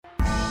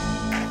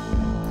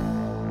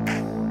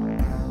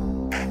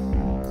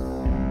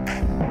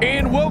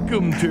And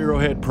welcome to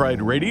Arrowhead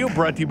Pride Radio,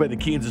 brought to you by the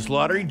Kansas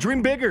Lottery.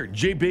 Dream bigger.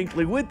 Jay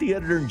Binkley with the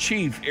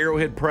editor-in-chief,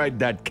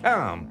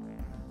 arrowheadpride.com.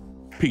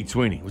 Pete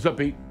Sweeney. What's up,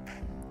 Pete?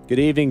 Good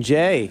evening,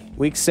 Jay.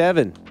 Week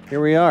 7. Here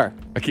we are.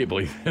 I can't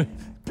believe it.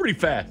 Pretty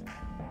fast.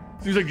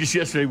 Seems like just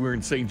yesterday we were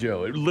in St.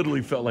 Joe. It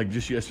literally felt like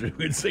just yesterday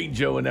we were in St.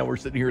 Joe, and now we're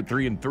sitting here at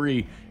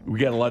 3-3. We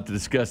got a lot to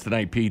discuss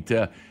tonight, Pete.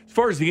 As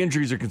far as the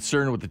injuries are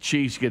concerned with the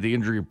Chiefs, you got the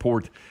injury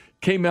report.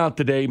 Came out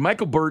today.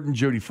 Michael Burton,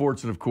 Jody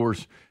Fortson, of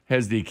course,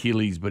 has the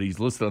Achilles, but he's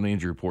listed on the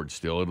injury report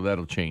still.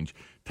 That'll change.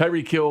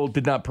 Tyreek Hill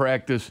did not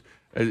practice.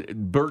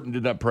 Burton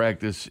did not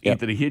practice. Yep.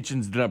 Anthony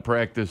Hitchens did not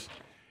practice.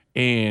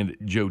 And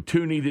Joe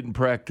Thuney didn't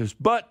practice.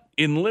 But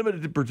in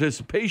limited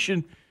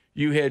participation,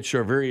 you had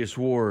Charvarius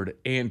Ward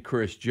and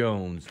Chris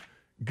Jones.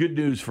 Good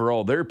news for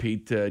all there,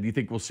 Pete. Do you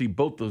think we'll see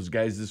both those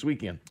guys this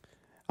weekend?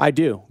 I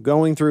do.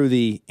 Going through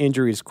the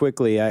injuries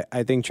quickly,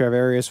 I think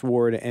Charvarius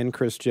Ward and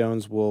Chris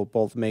Jones will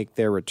both make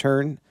their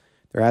return.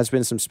 There has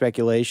been some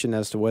speculation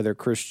as to whether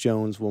Chris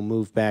Jones will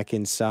move back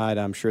inside.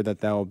 I'm sure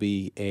that will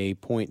be a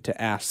point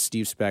to ask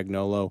Steve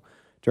Spagnuolo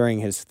during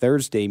his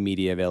Thursday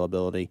media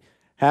availability.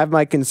 Have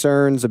my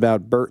concerns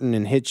about Burton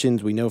and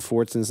Hitchens. We know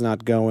Fortson's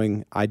not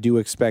going. I do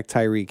expect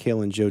Tyreek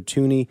Hill and Joe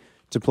Thuney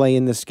to play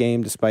in this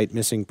game despite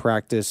missing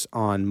practice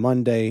on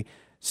Monday.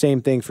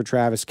 Same thing for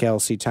Travis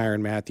Kelce,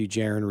 Tyrann Mathieu,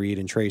 Jarran Reed,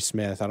 and Trey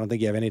Smith. I don't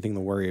think you have anything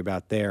to worry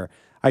about there.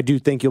 I do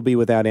think you'll be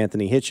without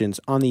Anthony Hitchens.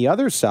 On the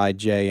other side,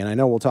 Jay, and I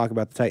know we'll talk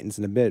about the Titans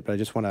in a bit, but I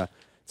just want to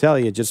tell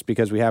you, just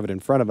because we have it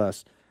in front of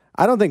us,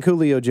 I don't think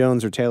Julio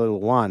Jones or Taylor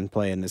Lewan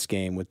play in this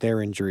game with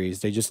their injuries.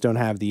 They just don't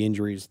have the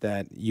injuries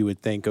that you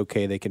would think,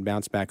 okay, they can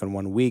bounce back in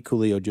 1 week.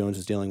 Julio Jones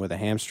is dealing with a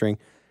hamstring.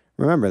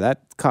 Remember,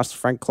 that cost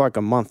Frank Clark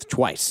a month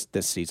twice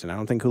this season. I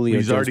don't think Julio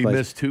Jones already plays.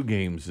 Missed 2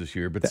 games this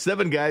year, but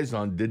 7 guys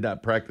did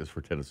not practice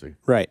for Tennessee.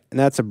 Right, and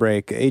that's a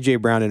break. A.J.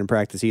 Brown didn't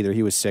practice either.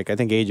 He was sick. I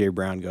think A.J.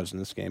 Brown goes in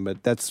this game,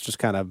 but that's just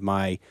kind of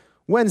my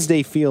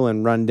Wednesday feel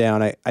and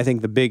rundown. I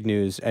think the big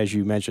news, as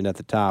you mentioned at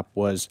the top,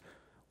 was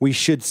we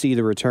should see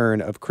the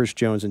return of Chris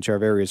Jones and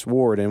Charvarius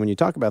Ward. And when you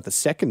talk about the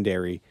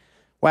secondary,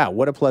 wow,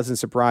 what a pleasant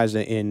surprise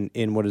in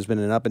what has been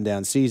an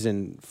up-and-down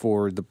season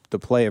for the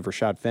play of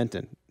Rashad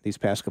Fenton these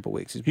past couple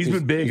weeks. He's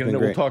been big, and I know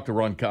we'll talk to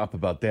Ron Kopp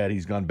about that.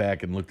 He's gone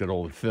back and looked at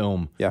all the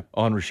film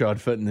on Rashad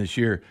Fenton this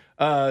year.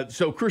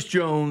 So Chris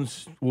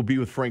Jones will be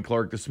with Frank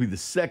Clark. This will be the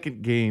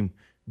second game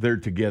they're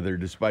together,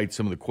 despite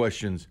some of the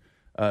questions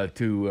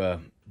to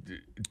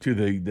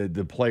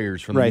the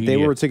players from the media. Right,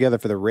 they were together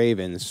for the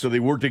Ravens. So they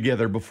were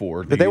together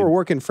before. But they were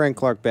working Frank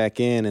Clark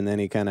back in, and then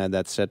he kind of had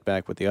that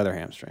setback with the other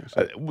hamstrings.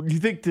 Do you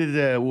think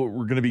that we're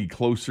going to be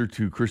closer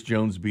to Chris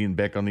Jones being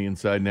back on the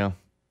inside now?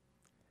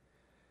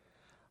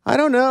 I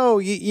don't know.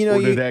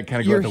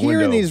 You're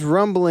hearing these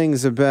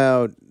rumblings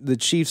about the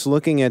Chiefs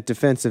looking at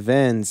defensive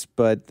ends,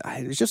 but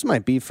it just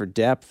might be for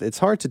depth. It's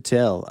hard to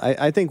tell.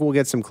 I think we'll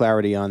get some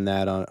clarity on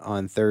that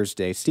on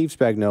Thursday. Steve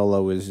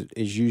Spagnuolo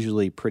is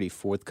usually pretty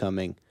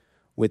forthcoming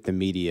with the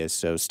media,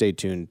 so stay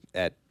tuned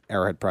at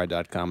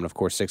arrowheadpride.com and, of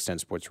course, 610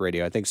 Sports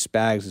Radio. I think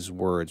Spags'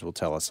 words will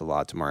tell us a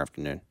lot tomorrow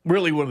afternoon.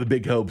 Really one of the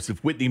big hopes,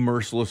 if Whitney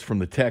Merciless from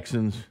the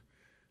Texans,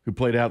 who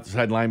played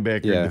outside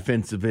linebacker and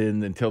defensive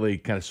end until they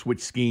kind of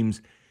switched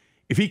schemes,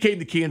 if he came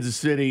to Kansas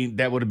City,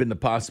 that would have been the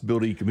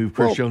possibility he could move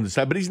Chris Jones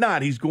aside. But he's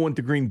not. He's going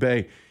to Green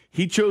Bay.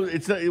 He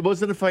chose. It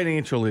wasn't a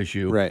financial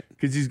issue, right?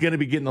 Because he's going to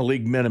be getting the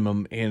league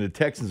minimum, and the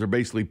Texans are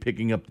basically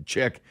picking up the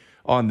check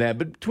on that.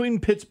 But between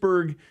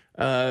Pittsburgh,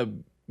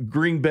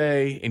 Green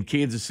Bay, and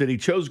Kansas City,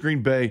 chose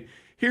Green Bay.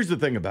 Here's the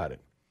thing about it,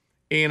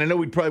 and I know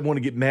we'd probably want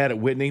to get mad at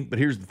Whitney, but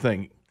here's the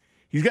thing: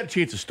 he's got a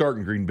chance to start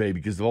in Green Bay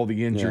because of all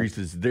the injuries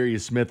to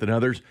Darius Smith and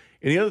others.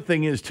 And the other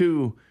thing is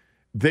too,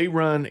 they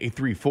run a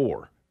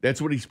 3-4. That's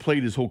what he's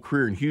played his whole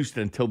career in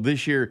Houston until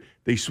this year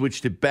they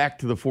switched it back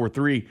to the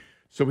 4-3.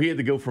 So he had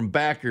to go from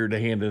backer to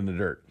hand in the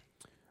dirt.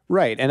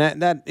 Right, and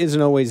that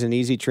isn't always an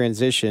easy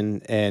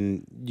transition,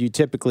 and you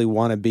typically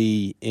want to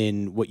be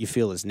in what you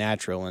feel is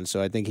natural. And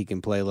so I think he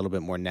can play a little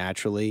bit more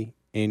naturally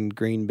in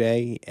Green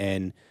Bay.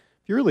 And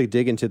if you really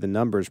dig into the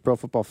numbers, Pro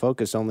Football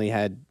Focus only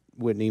had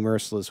Whitney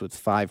Merciless with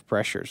 5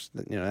 pressures.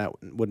 That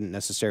wouldn't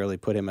necessarily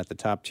put him at the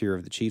top tier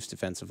of the Chiefs'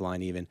 defensive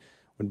line even.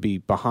 Would be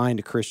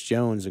behind Chris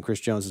Jones, and Chris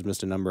Jones has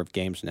missed a number of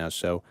games now.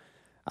 So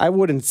I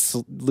wouldn't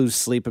lose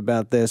sleep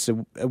about this. It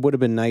would have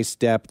been nice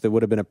depth. It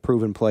would have been a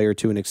proven player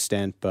to an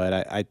extent,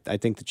 but I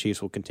think the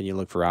Chiefs will continue to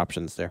look for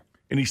options there.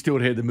 And he still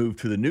had to move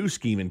to the new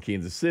scheme in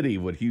Kansas City,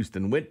 what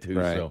Houston went to.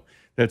 Right. So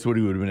that's what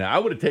he would have been. I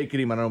would have taken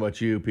him. I don't know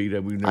about you, Pete. I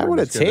would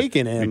have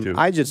taken him.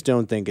 I just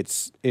don't think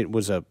it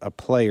was a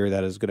player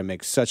that is going to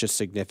make such a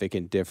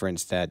significant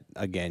difference that,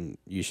 again,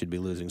 you should be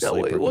losing sleep.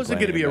 No, it wasn't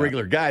going to be a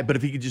regular guy, but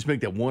if he could just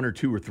make that 1 or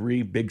 2 or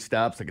 3 big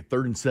stops, like a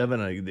 3rd and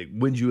 7, that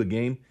wins you a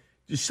game,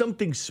 just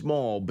something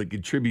small but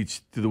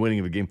contributes to the winning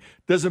of a game.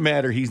 Doesn't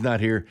matter. He's not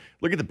here.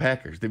 Look at the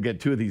Packers. They've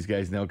got 2 of these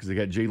guys now because they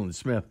got Jalen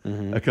Smith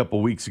a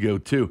couple weeks ago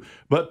too.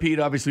 But,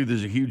 Pete, obviously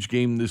there's a huge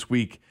game this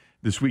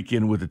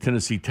weekend with the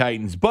Tennessee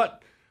Titans.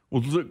 But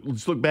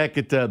let's look back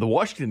at the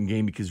Washington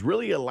game because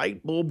really a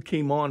light bulb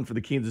came on for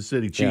the Kansas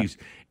City Chiefs.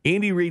 Yeah.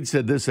 Andy Reid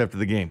said this after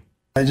the game.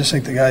 I just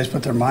think the guys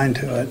put their mind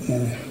to it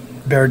and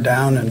bared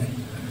down, and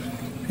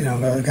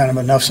kind of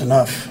enough's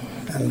enough.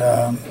 And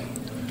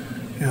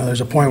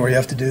there's a point where you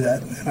have to do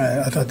that. And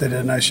I thought they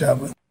did a nice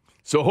job with it.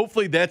 So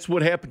hopefully that's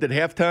what happened at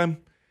halftime.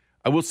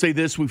 I will say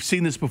this: we've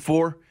seen this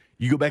before.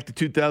 You go back to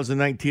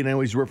 2019. I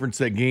always reference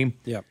that game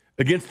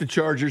against the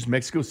Chargers.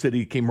 Mexico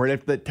City came right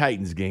after that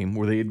Titans game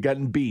where they had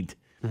gotten beat.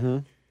 Mm-hmm.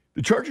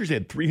 The Chargers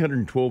had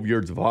 312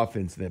 yards of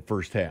offense in that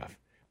first half.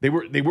 They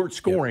weren't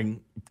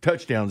scoring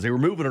touchdowns. They were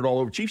moving it all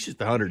over. Chiefs just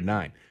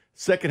 109.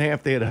 Second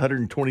half, they had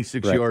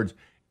 126 yards,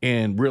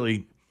 and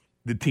really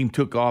the team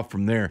took off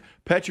from there.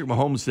 Patrick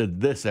Mahomes said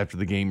this after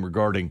the game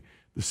regarding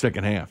the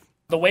second half.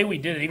 The way we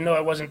did it, even though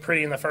it wasn't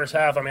pretty in the first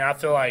half, I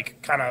feel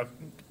like kind of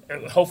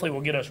hopefully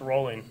will get us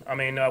rolling.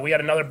 We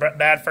had another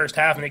bad first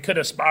half, and it could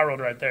have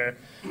spiraled right there.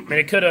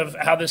 It could have,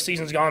 how this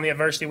season's gone, the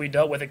adversity we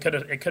dealt with, it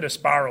could have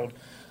spiraled.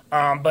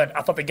 But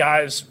I thought the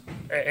guys,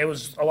 it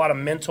was a lot of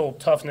mental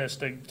toughness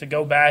to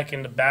go back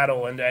into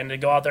battle and to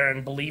go out there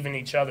and believe in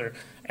each other.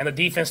 And the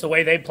defense, the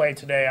way they played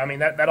today,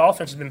 that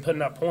offense has been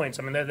putting up points.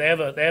 They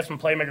have some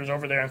playmakers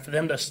over there, and for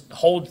them to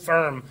hold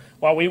firm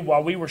while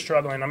we were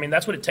struggling,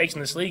 that's what it takes in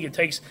this league. It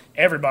takes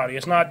everybody.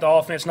 It's not the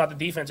offense, not the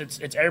defense.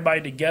 It's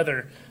everybody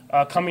together,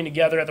 coming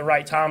together at the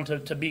right time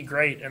to be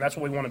great, and that's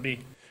what we want to be.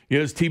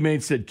 His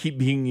teammates said, "Keep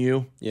being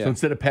you." Yeah. So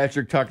instead of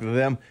Patrick talking to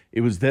them,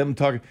 it was them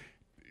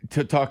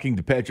talking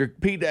to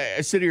Patrick. Pete,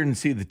 I sit here and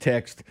see the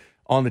text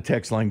on the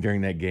text line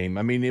during that game.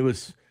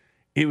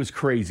 It was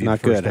crazy. Not in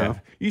the first good, half.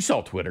 huh? You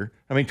saw Twitter.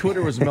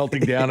 Twitter was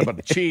melting down about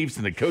the Chiefs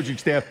and the coaching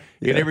staff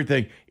and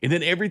everything. And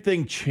then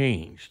everything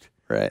changed.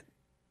 Right.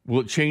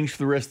 Will it change for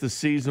the rest of the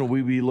season? Will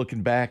we be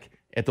looking back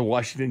at the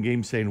Washington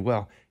game saying,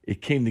 well,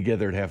 it came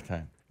together at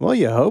halftime? Well,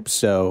 you hope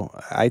so.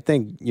 I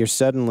think you're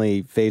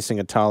suddenly facing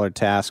a taller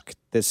task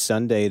this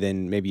Sunday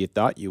than maybe you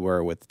thought you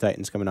were, with the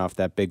Titans coming off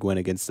that big win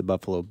against the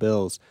Buffalo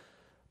Bills.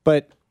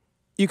 But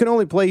you can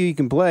only play who you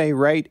can play,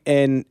 right?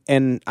 And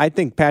I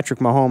think Patrick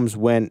Mahomes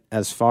went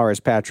as far as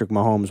Patrick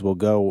Mahomes will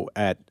go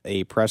at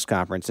a press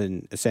conference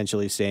and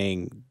essentially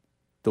saying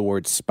the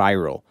word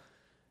spiral,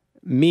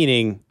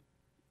 meaning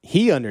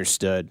he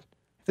understood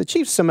if the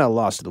Chiefs somehow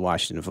lost to the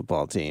Washington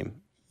football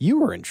team, you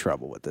were in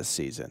trouble with this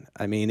season.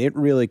 It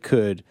really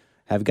could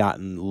have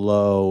gotten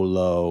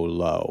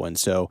low. And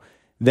so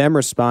them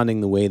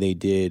responding the way they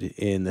did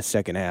in the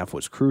second half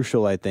was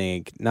crucial, I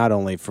think, not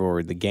only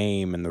for the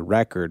game and the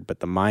record,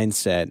 but the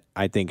mindset.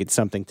 I think it's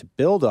something to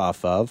build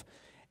off of.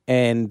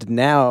 And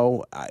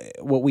now,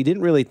 what we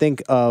didn't really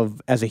think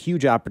of as a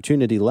huge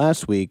opportunity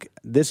last week,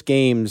 this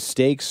game's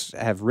stakes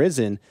have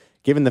risen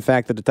given the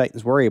fact that the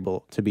Titans were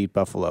able to beat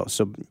Buffalo.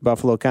 So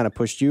Buffalo kind of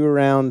pushed you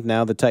around.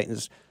 Now the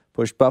Titans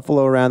pushed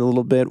Buffalo around a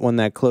little bit, won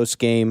that close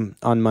game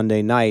on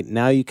Monday night.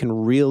 Now you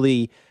can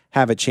really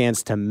have a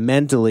chance to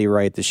mentally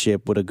right the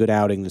ship with a good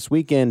outing this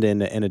weekend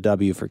and a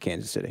W for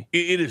Kansas City.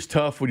 It is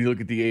tough when you look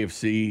at the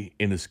AFC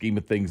in the scheme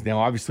of things. Now,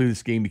 obviously,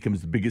 this game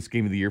becomes the biggest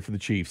game of the year for the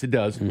Chiefs. It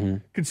does,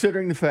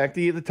 considering the fact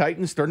that the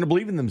Titans starting to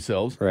believe in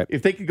themselves. Right.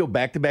 If they could go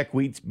back-to-back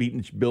weeks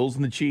beating the Bills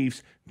and the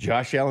Chiefs,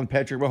 Josh Allen,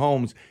 Patrick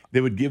Mahomes,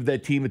 they would give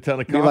that team a ton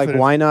of confidence. You're like,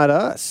 why not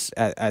us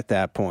at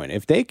that point?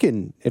 If they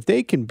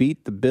can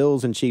beat the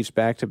Bills and Chiefs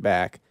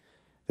back-to-back,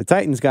 the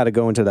Titans got to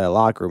go into that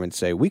locker room and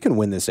say, we can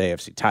win this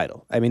AFC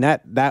title.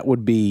 That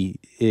would be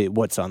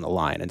what's on the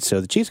line. And so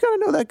the Chiefs got to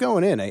know that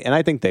going in, and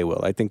I think they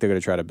will. I think they're going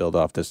to try to build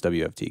off this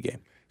WFT game.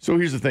 So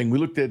here's the thing.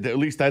 At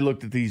least I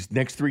looked at these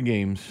next three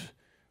games.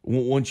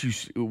 Once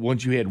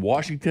you had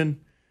Washington,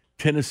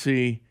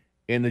 Tennessee,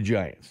 and the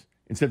Giants.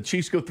 Instead, the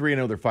Chiefs go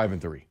 3-0, they're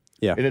 5-3.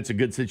 Yeah. And it's a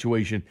good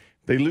situation.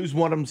 They lose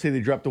one of them, say they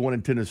drop the one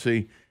in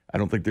Tennessee. I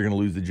don't think they're going to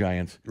lose the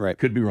Giants. Right.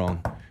 Could be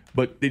wrong.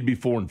 But they'd be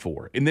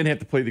 4-4, and then have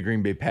to play the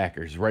Green Bay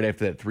Packers right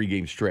after that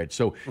 3-game stretch.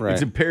 So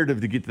It's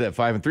imperative to get to that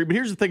 5-3. But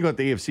here's the thing about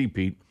the AFC,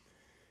 Pete.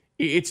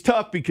 It's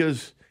tough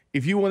because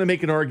if you want to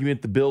make an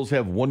argument, the Bills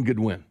have one good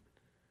win.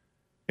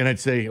 And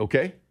I'd say,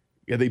 okay,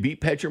 yeah, they beat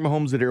Patrick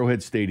Mahomes at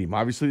Arrowhead Stadium.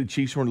 Obviously, the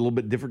Chiefs were in a little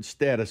bit different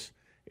status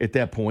at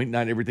that point,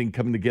 not everything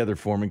coming together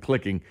for them and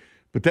clicking.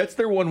 But that's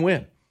their one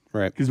win.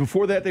 Right. Because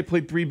before that, they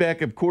played three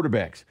backup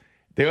quarterbacks.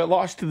 They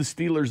lost to the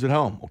Steelers at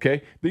home,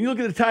 okay? Then you look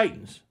at the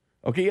Titans.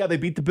 Okay, yeah, they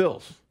beat the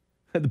Bills.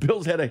 The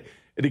Bills had a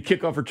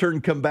kickoff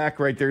return come back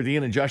right there at the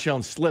end, and Josh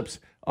Allen slips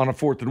on a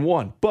 4th and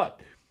 1. But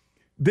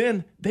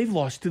then they've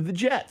lost to the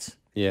Jets.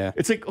 Yeah.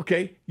 It's like,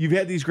 okay, you've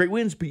had these great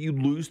wins, but you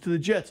lose to the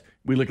Jets.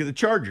 We look at the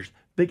Chargers.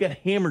 They got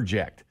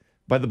hammerjacked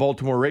by the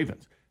Baltimore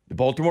Ravens. The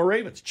Baltimore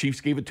Ravens,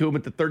 Chiefs gave it to them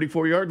at the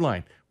 34-yard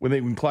line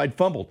when Clyde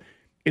fumbled.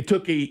 It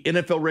took a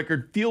NFL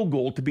record field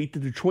goal to beat the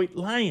Detroit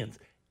Lions.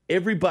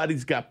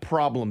 Everybody's got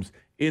problems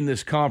in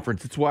this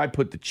conference. That's why I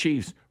put the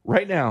Chiefs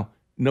right now,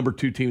 number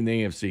 2 team in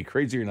the AFC.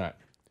 Crazy or not?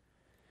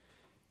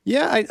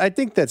 Yeah, I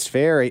think that's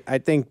fair. I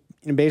think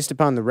based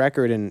upon the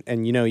record,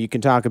 and you can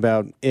talk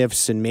about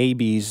ifs and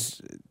maybes,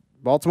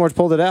 Baltimore's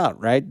pulled it out,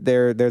 right?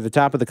 They're the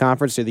top of the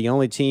conference. They're the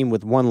only team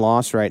with one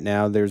loss right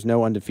now. There's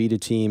no undefeated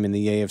team in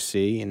the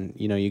AFC, and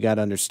you got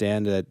to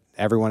understand that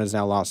everyone has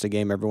now lost a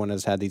game. Everyone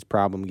has had these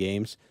problem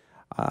games.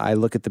 I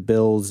look at the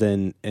Bills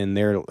and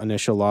their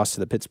initial loss to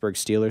the Pittsburgh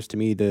Steelers. To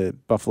me, the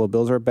Buffalo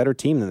Bills are a better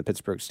team than the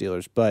Pittsburgh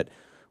Steelers. But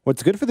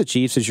what's good for the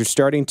Chiefs is you're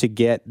starting to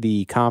get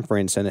the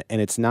conference, and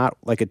it's not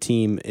like a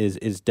team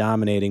is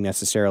dominating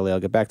necessarily. I'll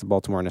get back to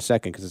Baltimore in a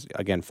second because,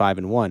 again,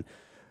 5-1.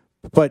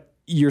 But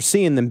you're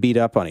seeing them beat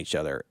up on each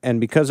other. And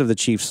because of the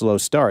Chiefs' slow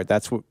start,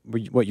 that's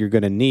what you're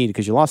going to need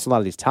because you lost a lot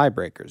of these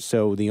tiebreakers.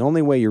 So the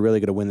only way you're really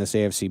going to win this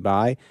AFC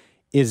bye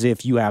is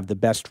if you have the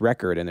best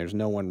record and there's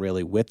no one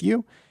really with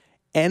you.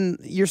 And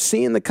you're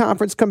seeing the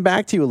conference come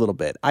back to you a little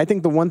bit. I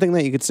think the one thing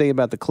that you could say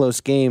about the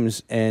close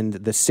games and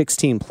the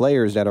 16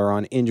 players that are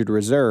on injured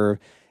reserve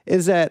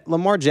is that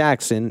Lamar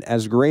Jackson,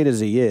 as great as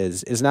he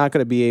is not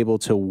going to be able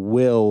to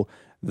will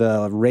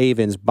the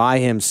Ravens by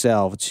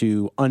himself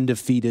to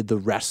undefeated the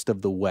rest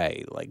of the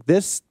way. Like,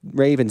 this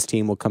Ravens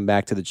team will come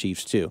back to the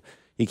Chiefs too.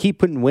 You keep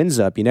putting wins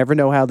up. You never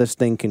know how this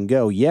thing can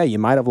go. Yeah, you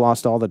might have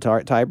lost all the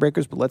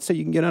tiebreakers, but let's say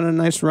you can get on a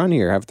nice run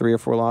here, have 3 or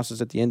 4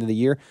 losses at the end of the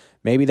year.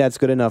 Maybe that's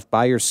good enough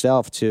by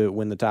yourself to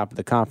win the top of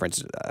the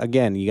conference.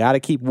 Again, you got to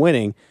keep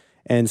winning,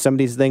 and some of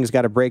these things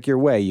got to break your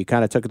way. You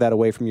kind of took that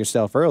away from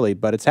yourself early,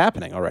 but it's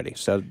happening already,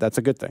 so that's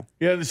a good thing.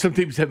 Yeah, some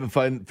teams haven't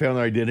found their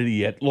identity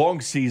yet.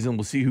 Long season,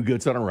 we'll see who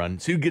gets on a run,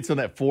 see who gets on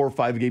that 4 or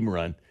 5 game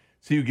run,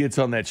 see who gets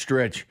on that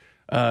stretch.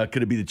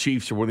 Could it be the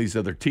Chiefs or one of these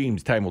other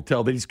teams? Time will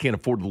tell. They just can't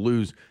afford to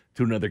lose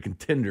to another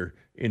contender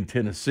in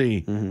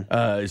Tennessee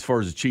as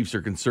far as the Chiefs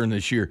are concerned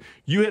this year.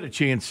 You had a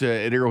chance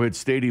at Arrowhead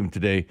Stadium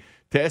today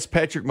to ask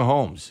Patrick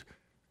Mahomes,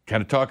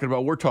 kind of talking about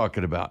what we're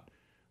talking about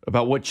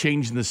what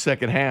changed in the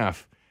second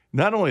half.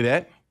 Not only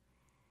that,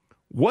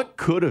 what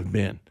could have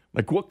been?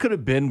 Like, what could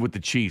have been with the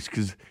Chiefs?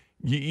 Because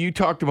you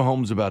talked to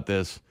Mahomes about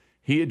this.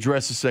 He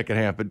addressed the second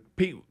half. But,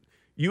 Pete,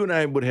 you and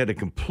I would have had a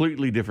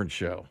completely different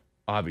show,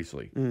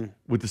 obviously,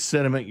 with the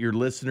sentiment, your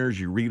listeners,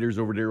 your readers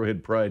over at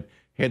Arrowhead Pride,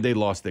 had they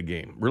lost that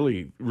game.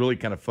 Really, really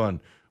kind of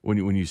fun when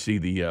you see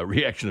the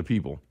reaction of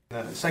people.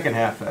 The second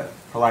half,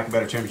 for lack of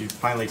better terms, you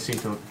finally seem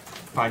to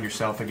find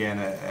yourself again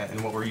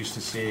in what we're used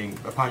to seeing.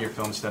 Upon your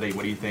film study,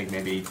 what do you think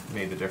maybe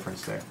made the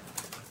difference there?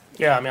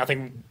 Yeah, I mean,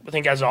 I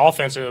think as an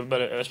offensive,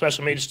 but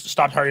especially me, just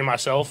stopped hurting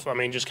myself. I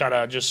mean, just kind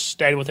of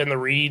stayed within the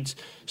reads,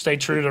 stayed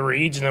true to the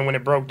reads, and then when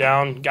it broke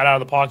down, got out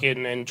of the pocket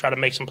and tried to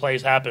make some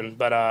plays happen.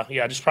 But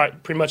yeah, just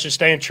pretty much just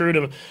staying true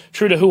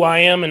to who I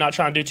am and not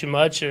trying to do too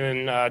much,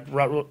 and kind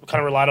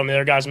of relied on the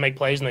other guys to make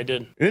plays, and they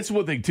did. And it's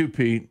one thing too,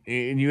 Pete.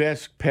 And you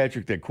asked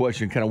Patrick that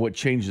question, kind of what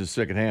changed in the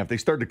second half. They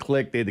started to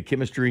click. They had the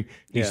chemistry.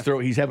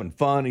 He's having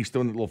fun. He's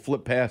throwing a little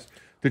flip pass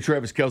to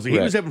Travis Kelce. He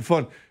was having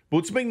fun. But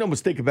let's make no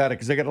mistake about it,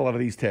 because I got a lot of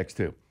these texts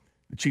too.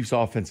 The Chiefs'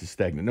 offense is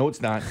stagnant. No,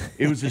 it's not.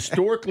 It was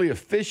historically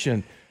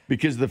efficient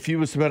because of the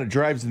fewest amount of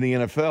drives in the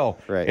NFL.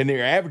 Right. And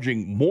they're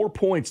averaging more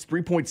points,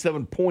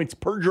 3.7 points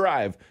per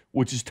drive,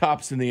 which is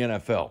tops in the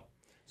NFL.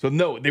 So,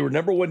 no, they were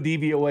number 1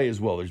 DVOA as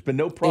well. There's been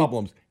no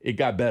problems. It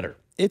got better.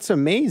 It's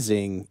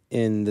amazing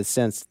in the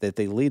sense that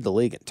they lead the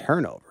league in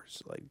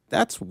turnovers. Like,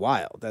 that's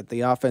wild that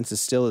the offense is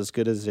still as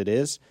good as it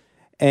is.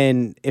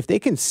 And if they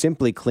can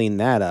simply clean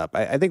that up,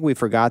 I think we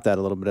forgot that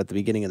a little bit at the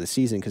beginning of the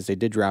season because they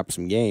did drop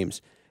some games.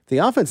 If the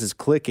offense is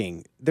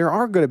clicking, there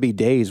are going to be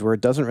days where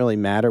it doesn't really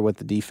matter what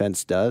the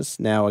defense does.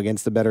 Now,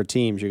 against the better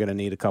teams, you're going to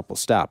need a couple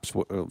stops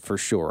for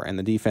sure, and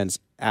the defense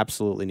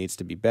absolutely needs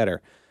to be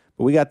better.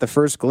 But we got the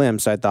first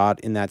glimpse, I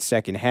thought, in that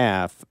second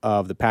half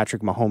of the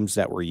Patrick Mahomes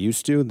that we're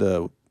used to,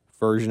 the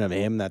version of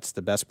him that's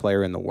the best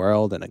player in the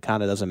world, and it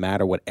kind of doesn't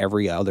matter what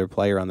every other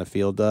player on the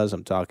field does.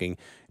 I'm talking,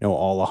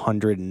 all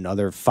 100 and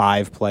other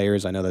 5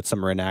 players. I know that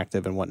some are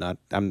inactive and whatnot.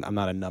 I'm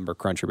not a number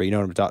cruncher, but you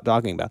know what I'm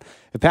talking about.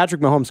 If Patrick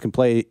Mahomes can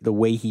play the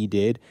way he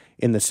did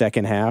in the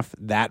second half,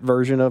 that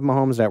version of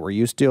Mahomes that we're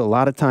used to, a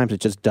lot of times it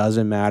just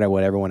doesn't matter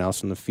what everyone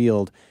else on the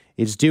field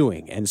is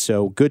doing. And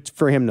so good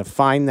for him to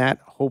find that.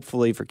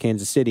 Hopefully for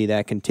Kansas City,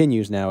 that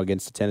continues now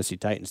against the Tennessee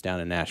Titans down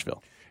in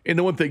Nashville. And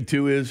the one thing,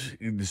 too, is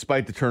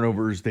despite the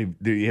turnovers, they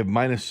have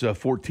minus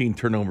 14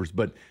 turnovers,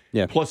 but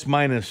plus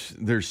minus,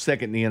 they're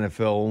second in the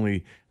NFL.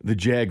 Only the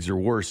Jags are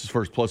worse as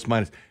far as plus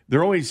minus.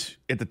 They're always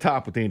at the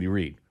top with Andy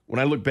Reid. When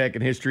I look back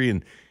in history,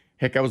 and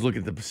heck, I was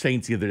looking at the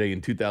Saints the other day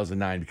in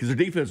 2009 because their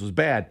defense was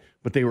bad,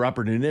 but they were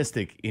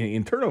opportunistic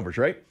in turnovers,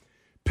 right?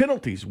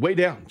 Penalties, way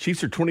down.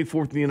 Chiefs are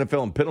 24th in the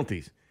NFL in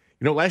penalties.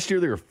 Last year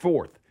they were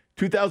 4th.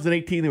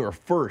 2018 they were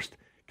 1st.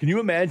 Can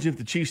you imagine if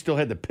the Chiefs still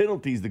had the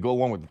penalties that go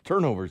along with the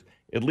turnovers?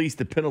 At least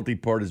the penalty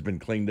part has been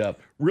cleaned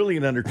up. Really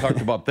an under-talked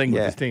about thing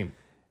with this team.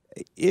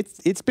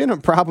 It's been a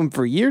problem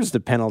for years, the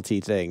penalty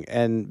thing.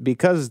 And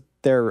because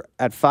they're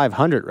at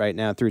 500 right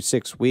now through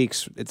 6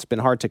 weeks, it's been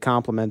hard to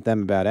compliment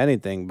them about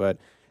anything. But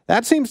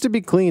that seems to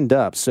be cleaned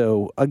up.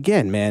 So,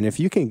 again, man, if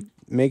you can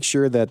make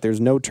sure that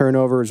there's no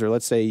turnovers, or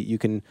let's say you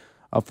can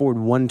afford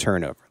 1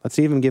 turnover. Let's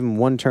even give them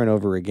 1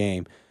 turnover a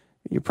game.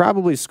 You're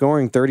probably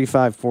scoring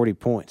 35, 40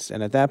 points.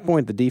 And at that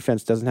point, the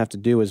defense doesn't have to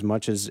do as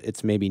much as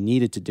it's maybe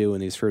needed to do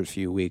in these first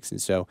few weeks. And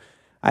so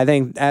I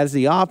think as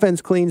the offense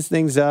cleans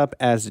things up,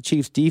 as the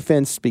Chiefs'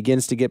 defense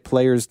begins to get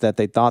players that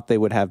they thought they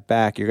would have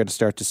back, you're going to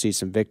start to see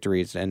some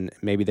victories. And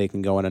maybe they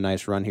can go on a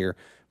nice run here,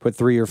 put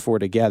 3 or 4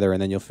 together,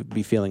 and then you'll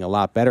be feeling a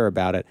lot better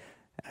about it.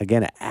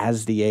 again,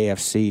 as the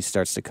AFC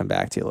starts to come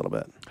back to you a little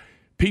bit.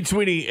 Pete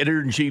Sweeney,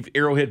 editor-in-chief,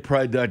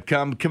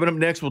 ArrowheadPride.com. Coming up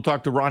next, we'll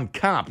talk to Ron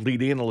Kopp,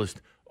 lead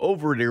analyst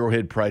over at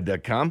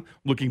ArrowheadPride.com,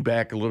 looking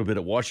back a little bit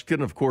at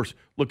Washington. Of course,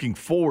 looking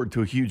forward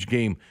to a huge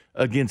game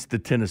against the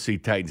Tennessee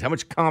Titans. How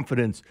much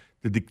confidence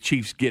did the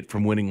Chiefs get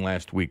from winning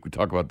last week? We'll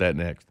talk about that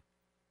next.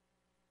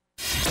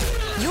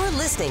 You're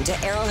listening to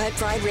Arrowhead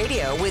Pride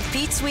Radio with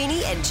Pete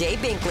Sweeney and Jay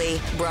Binkley.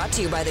 Brought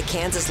to you by the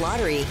Kansas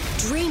Lottery.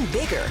 Dream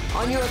bigger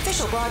on your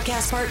official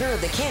broadcast partner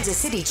of the Kansas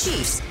City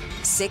Chiefs.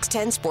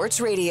 610 Sports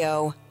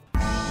Radio.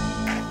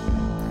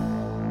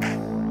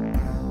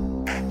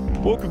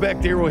 Welcome back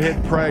to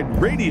Arrowhead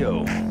Pride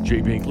Radio. Jay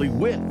Binkley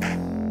with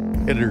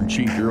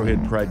editor-in-chief,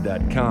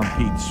 ArrowheadPride.com,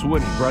 Pete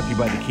Sweeney. Brought to you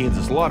by the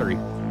Kansas Lottery.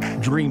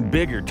 Dream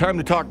bigger. Time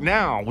to talk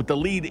now with the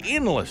lead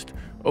analyst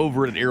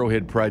over at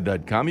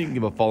ArrowheadPride.com. You can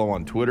give a follow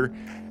on Twitter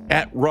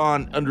at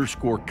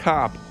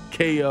Ron_Kopp.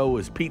 K-O,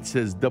 as Pete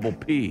says, double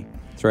P.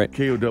 That's right.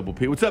 K-O double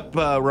P. What's up,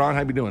 Ron?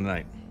 How you doing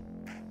tonight?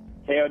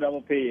 KO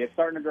double P. It's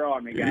starting to grow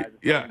on me, guys. It's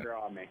starting to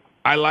grow on me.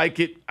 I like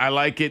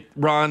it.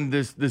 Ron,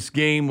 this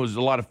game was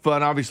a lot of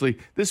fun. Obviously,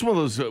 this is one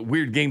of those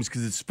weird games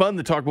because it's fun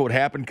to talk about what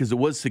happened because it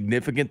was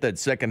significant, that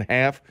second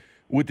half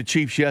with the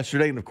Chiefs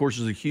yesterday. And, of course,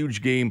 it was a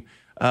huge game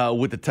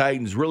with the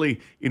Titans, really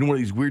in one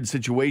of these weird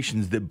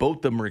situations that both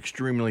of them are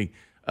extremely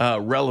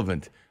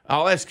relevant.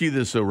 I'll ask you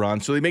this, though, Ron.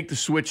 So they make the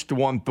switch to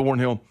Juan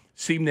Thornhill,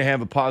 seem to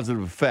have a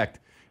positive effect.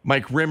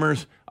 Mike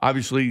Remmers,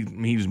 obviously,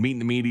 he was meeting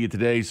the media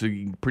today, so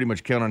you can pretty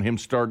much count on him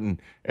starting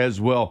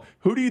as well.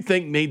 Who do you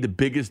think made the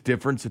biggest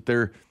difference at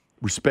their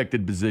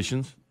respected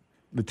positions,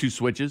 the two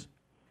switches?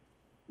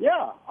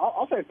 Yeah,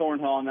 I'll say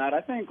Thornhill on that.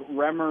 I think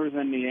Remmers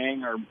and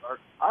Niang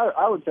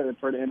I would say they're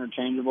pretty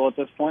interchangeable at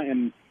this point.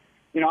 And,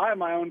 I have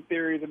my own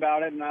theories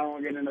about it, and I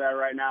won't get into that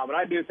right now. But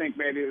I do think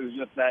maybe it was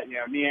just that,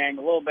 Niang,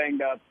 a little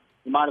banged up.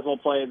 You might as well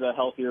play the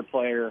healthier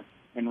player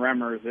in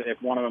Remmers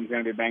if one of them's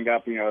going to be banged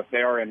up, if they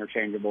are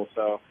interchangeable.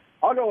 So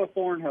I'll go with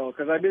Thornhill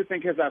because I do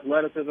think his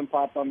athleticism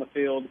popped on the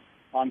field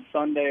on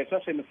Sunday,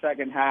 especially in the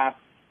second half.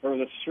 There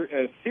was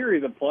a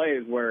series of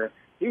plays where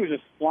he was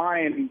just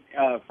flying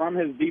from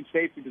his deep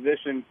safety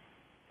position,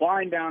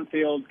 flying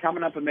downfield,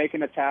 coming up and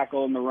making a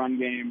tackle in the run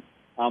game.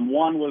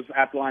 One was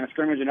at the line of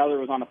scrimmage. Another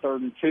was on a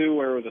 3rd and 2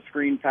 where it was a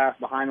screen pass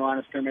behind the line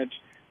of scrimmage.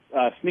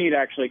 Snead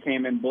actually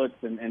came in,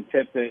 blitzed, and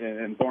tipped it,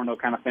 and Thornhill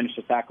kind of finished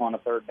the tackle on a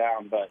 3rd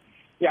down. But,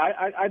 yeah,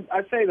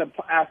 I'd say the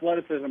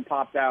athleticism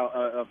popped out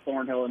of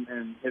Thornhill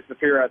and his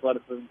superior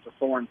athleticism to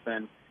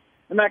Sorensen.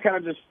 And that kind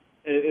of just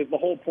is the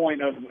whole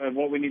point of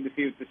what we need to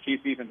see with this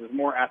Chiefs defense is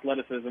more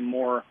athleticism,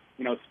 more,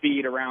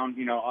 speed around,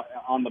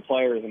 on the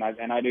players.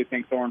 And I do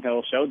think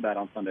Thornhill showed that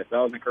on Sunday. So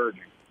that was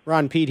encouraging.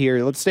 Ron, Pete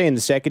here. Let's stay in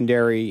the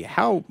secondary.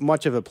 How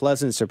much of a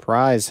pleasant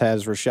surprise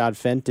has Rashad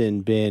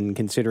Fenton been,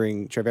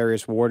 considering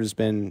Charvarius Ward has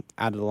been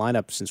out of the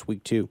lineup since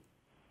week 2?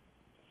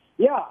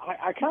 Yeah,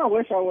 I kind of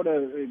wish I would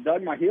have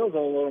dug my heels a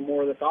little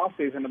more this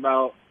offseason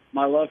about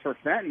my love for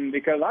Fenton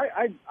because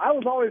I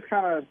was always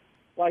kind of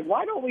like,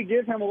 why don't we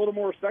give him a little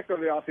more respect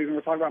over the offseason?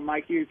 We're talking about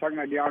Mike Hughes, talking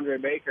about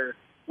DeAndre Baker.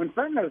 When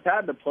Fenton has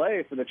had to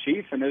play for the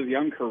Chiefs in his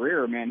young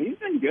career, man, he's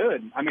been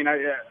good. I mean,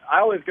 I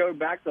always go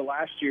back to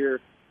last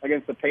year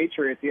against the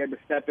Patriots. He had to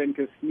step in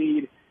because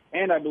Snead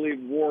and I believe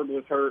Ward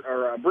was hurt,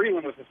 or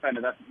Breeland was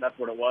suspended. That's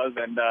what it was.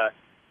 And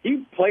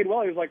he played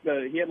well.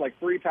 He had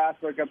 3 pass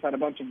breakups, had a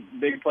bunch of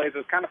big plays. It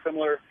was kind of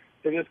similar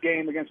to this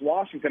game against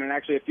Washington and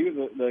actually a few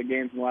of the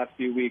games in the last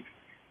few weeks.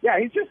 Yeah,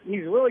 he's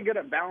really good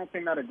at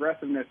balancing that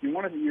aggressiveness. You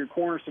want your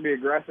corners to be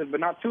aggressive, but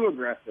not too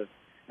aggressive.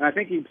 And I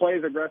think he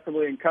plays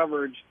aggressively in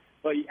coverage.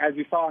 But as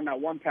you saw in that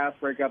one pass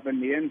breakup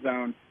in the end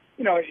zone,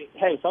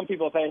 hey, some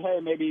people say, hey,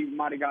 maybe he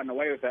might have gotten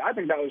away with it. I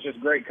think that was just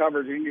great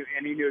coverage,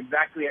 and he knew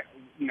exactly,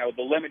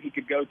 the limit he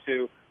could go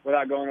to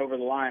without going over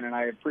the line. And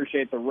I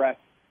appreciate the ref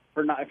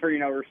for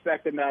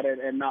respecting that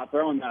and not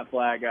throwing that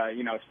flag,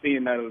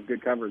 seeing that it was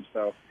good coverage.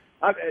 So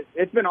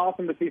it's been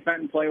awesome to see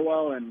Fenton play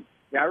well, and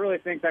I really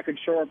think that could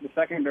shore up the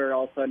secondary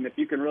all of a sudden if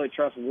you can really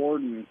trust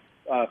Ward and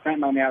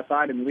Fenton on the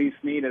outside and leave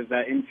Snead as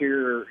that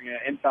interior,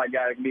 inside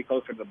guy that can be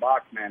closer to the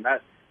box, man.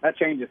 That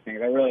changes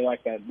things. I really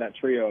like that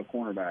trio of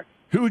cornerbacks.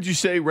 Who would you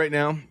say right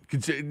now,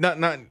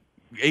 not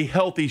a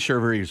healthy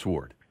Charvarius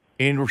Ward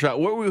and Rashad,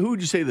 who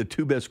would you say the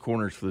 2 best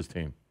corners for this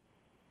team?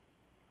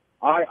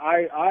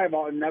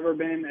 I've never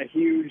been a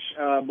huge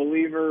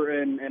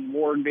believer in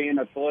Ward being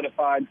a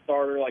solidified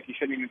starter. Like, you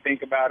shouldn't even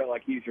think about it.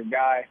 Like, he's your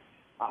guy.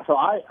 So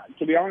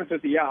to be honest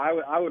with you,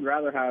 I would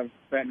rather have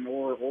Fenton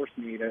or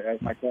Snead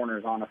as my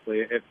corners,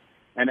 honestly.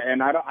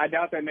 I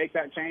doubt they make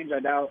that change. I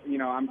doubt,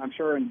 I'm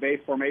sure in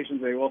base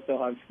formations they will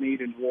still have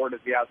Snead and Ward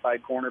as the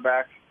outside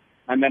cornerbacks.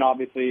 And then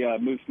obviously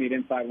move Snead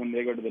inside when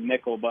they go to the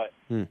nickel. But,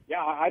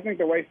 yeah, I think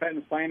the way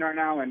Fenton's playing right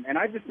now, and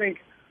I just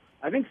think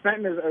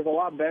Fenton is a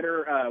lot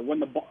better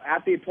when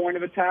at the point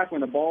of attack,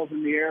 when the ball's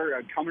in the air,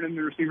 coming in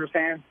the receiver's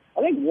hands.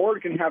 I think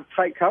Ward can have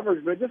tight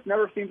coverage, but it just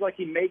never seems like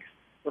he makes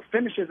or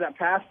finishes that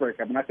pass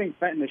breakup. And I think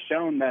Fenton has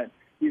shown that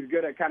he's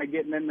good at kind of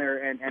getting in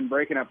there and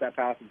breaking up that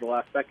pass at the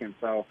last second.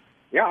 So,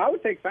 yeah, I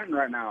would take Fenton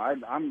right now.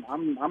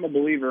 I'm a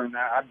believer in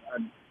that.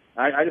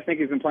 I just think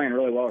he's been playing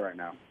really well right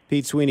now.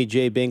 Pete Sweeney,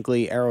 Jay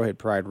Binkley, Arrowhead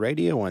Pride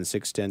Radio on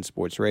 610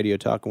 Sports Radio,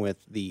 talking with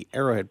the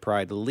Arrowhead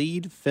Pride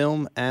lead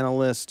film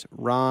analyst,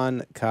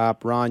 Ron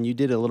Kopp. Ron, you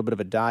did a little bit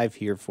of a dive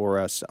here for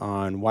us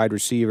on wide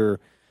receiver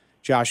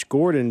Josh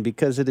Gordon,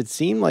 because it had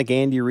seemed like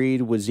Andy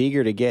Reid was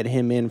eager to get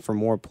him in for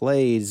more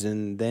plays,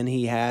 and then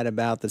he had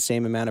about the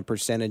same amount of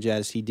percentage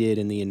as he did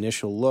in the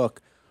initial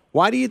look.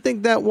 Why do you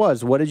think that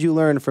was? What did you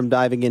learn from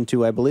diving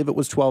into, I believe it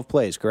was 12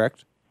 plays,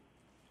 correct?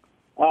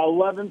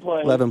 11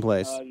 plays. 11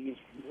 plays.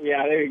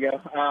 Yeah, there you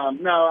go.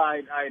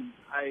 No,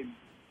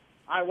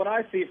 what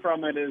I see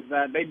from it is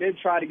that they did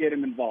try to get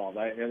him involved.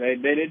 They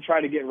did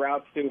try to get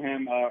routes to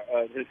him.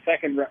 His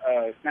second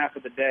snap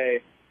of the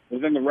day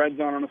was in the red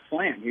zone on a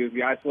slant. He was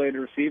the isolated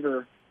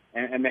receiver,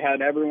 and they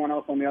had everyone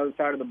else on the other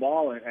side of the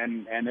ball,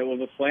 and it was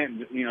a slant,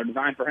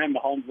 designed for him.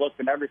 Mahomes looked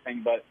and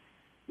everything, but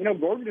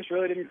Gordon just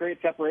really didn't create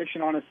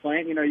separation on his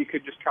slant. You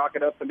could just chalk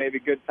it up to maybe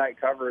good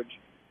tight coverage.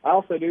 I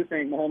also do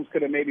think Mahomes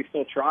could have maybe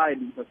still tried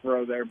to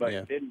throw there, but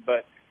he didn't.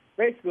 But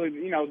basically,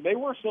 they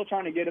were still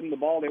trying to get him the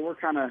ball. They were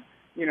kind of,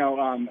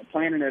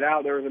 planning it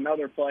out. There was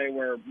another play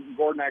where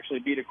Gordon actually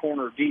beat a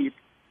corner deep,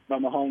 but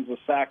Mahomes was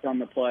sacked on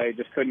the play.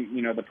 Just couldn't,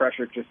 the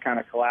pressure just kind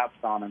of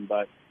collapsed on him.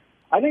 But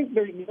I think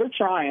they're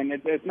trying.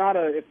 It's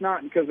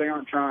not because they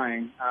aren't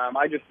trying.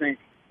 I just think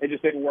it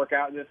just didn't work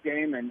out in this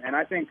game, and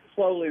I think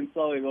slowly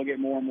they'll get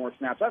more and more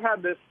snaps. I've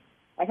had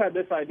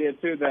this idea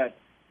too, that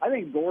I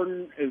think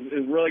Gordon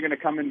is really going to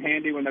come in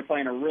handy when they're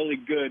playing a really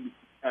good,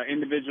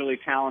 individually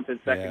talented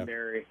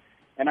secondary. Yeah.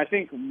 And I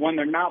think when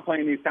they're not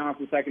playing these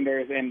talented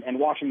secondaries, and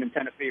Washington,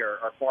 Tennessee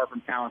are far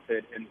from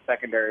talented in the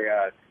secondary,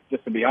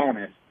 just to be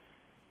honest,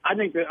 I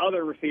think that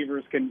other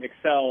receivers can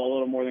excel a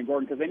little more than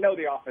Gordon because they know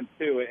the offense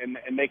too, and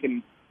they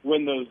can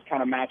win those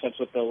kind of matchups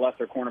with the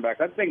lesser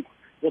cornerbacks. I think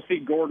we'll see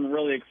Gordon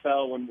really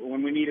excel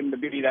when we need him to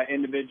be that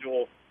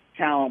individual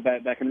talent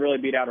that can really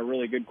beat out a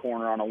really good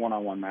corner on a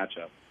one-on-one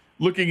matchup.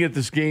 Looking at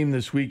this game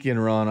this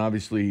weekend, Ron,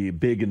 obviously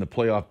big in the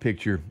playoff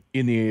picture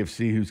in the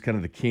AFC, who's kind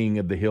of the king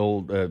of the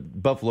hill.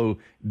 Buffalo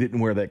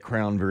didn't wear that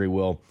crown very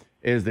well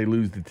as they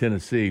lose to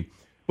Tennessee.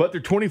 But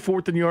they're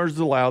 24th in yards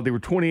allowed. They were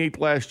 28th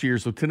last year,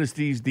 so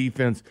Tennessee's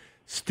defense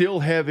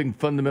still having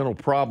fundamental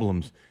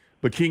problems.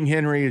 But King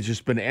Henry has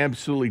just been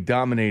absolutely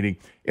dominating.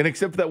 And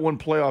except for that one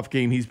playoff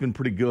game, he's been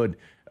pretty good,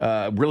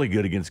 really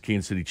good against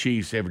Kansas City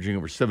Chiefs, averaging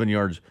over 7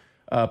 yards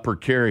per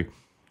carry.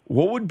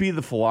 What would be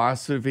the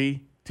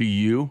philosophy to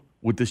you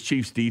with this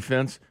Chiefs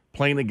defense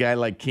playing a guy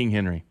like King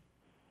Henry?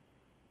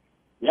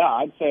 Yeah,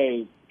 I'd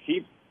say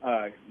keep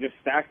just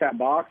stack that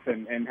box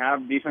and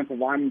have defensive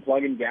linemen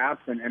plug in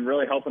gaps and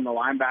really helping the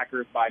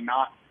linebackers by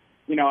not,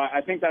 I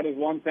think that is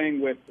one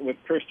thing with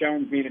Chris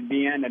Jones being a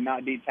DN and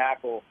not D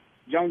tackle.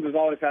 Jones has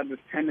always had this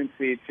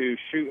tendency to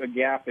shoot a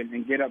gap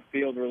and get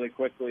upfield really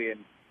quickly.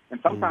 And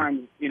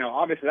sometimes,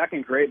 obviously that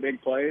can create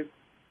big plays.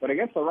 But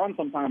against the run,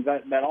 sometimes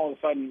that all of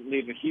a sudden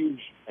leaves a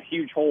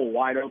huge hole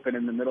wide open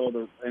in the middle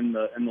of in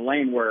the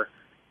lane where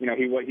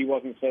he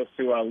wasn't supposed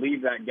to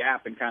leave that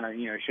gap and kind of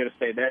should have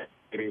stayed there.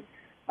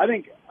 I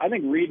think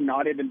Reed and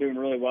Noddy have been doing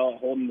really well at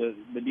holding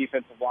the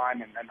defensive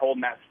line and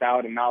holding that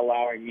stout and not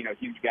allowing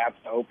huge gaps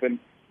to open.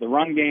 The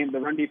run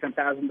defense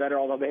has been better,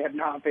 although they have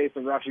not faced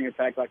a rushing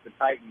attack like the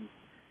Titans.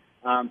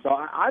 So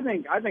I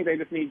think they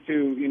just need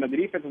to the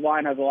defensive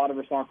line has a lot of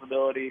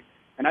responsibility.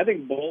 And I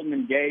think Bolton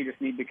and Gay just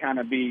need to kind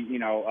of be,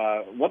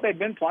 what they've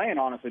been playing,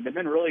 honestly. They've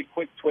been really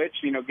quick twitch,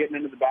 getting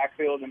into the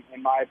backfield,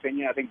 in my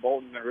opinion. I think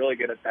Bolton's been really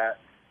good at that.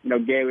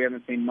 Gay we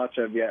haven't seen much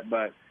of yet.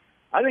 But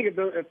I think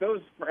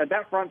if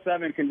that front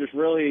seven can just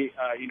really,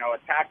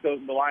 attack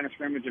the line of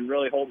scrimmage and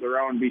really hold their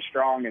own, be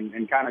strong,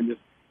 and kind of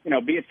just,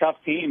 be a tough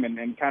team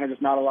and kind of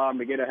just not allow them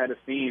to get ahead of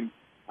steam.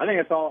 I think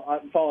that's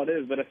all it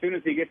is. But as soon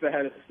as he gets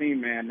ahead of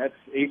steam, man,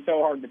 he's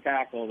so hard to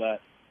tackle that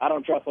I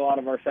don't trust a lot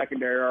of our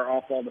secondary or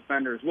off-ball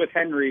defenders. With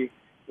Henry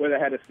with a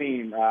head of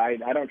steam, I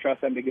don't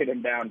trust them to get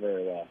him down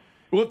very well.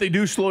 Well, if they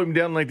do slow him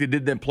down like they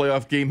did in that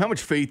playoff game, how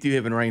much faith do you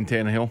have in Ryan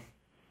Tannehill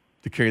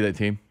to carry that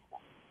team?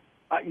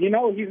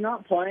 He's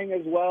not playing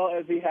as well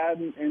as he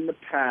had in the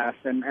past,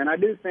 and I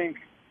do think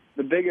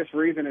the biggest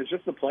reason is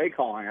just the play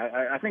calling.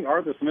 I think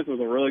Arthur Smith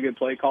was a really good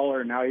play caller,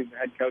 and now he's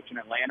head coach in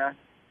Atlanta.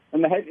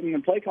 And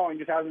the play calling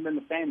just hasn't been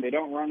the same. They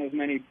don't run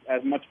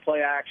as much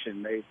play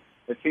action.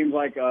 It seems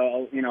like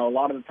a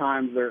lot of the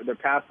times their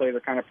pass plays are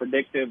kind of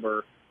predictive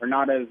or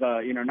not as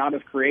not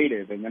as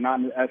creative, and they're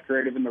not as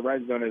creative in the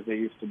red zone as they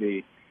used to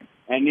be.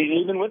 And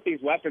even with these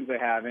weapons they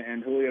have,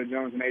 and Julio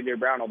Jones and A.J.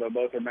 Brown, although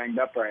both are banged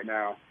up right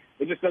now,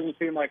 it just doesn't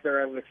seem like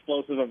they're as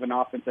explosive of an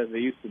offense as they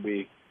used to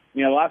be.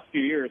 The last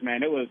few years,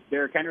 man, it was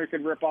Derrick Henry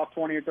could rip off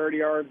 20 or 30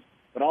 yards,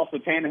 but also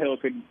Tannehill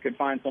could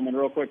find someone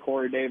real quick,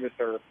 Corey Davis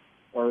or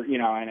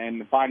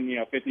and find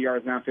 50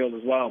 yards downfield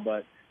as well.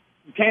 But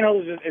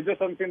Tannehill it just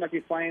doesn't seem like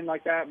he's playing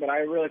like that. But I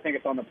really think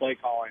it's on the play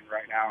calling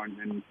right now,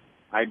 and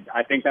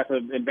I think that's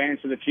an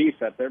advantage to the Chiefs,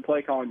 that their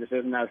play calling just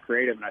isn't as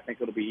creative, and I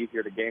think it'll be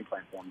easier to game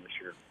plan for them this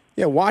year.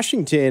 Yeah,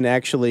 Washington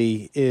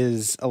actually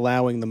is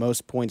allowing the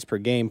most points per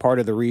game. Part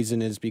of the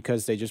reason is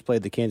because they just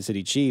played the Kansas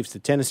City Chiefs. The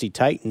Tennessee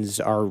Titans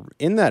are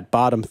in that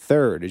bottom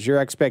third. Is your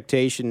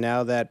expectation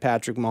now that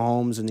Patrick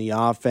Mahomes and the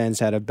offense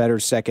had a better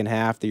second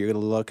half that you're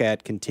going to look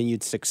at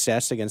continued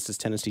success against this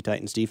Tennessee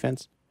Titans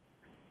defense?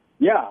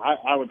 Yeah,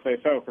 I would say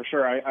so, for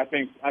sure. I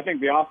think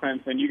the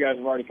offense, and you guys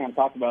have already kind of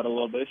talked about it a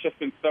little bit, it's just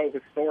been so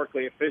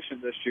historically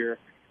efficient this year.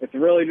 It's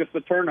really just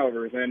the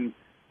turnovers, and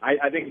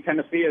I think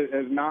Tennessee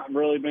has not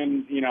really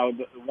been,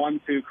 the one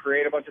to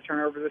create a bunch of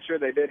turnovers this year.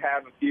 They did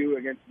have a few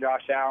against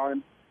Josh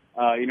Allen,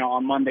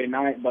 on Monday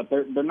night, but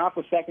they're not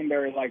the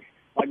secondary like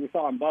we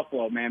saw in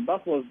Buffalo. Man,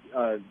 Buffalo's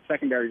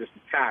secondary just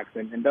attacks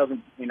and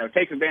doesn't,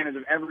 takes advantage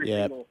of every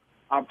single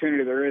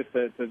opportunity there is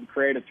to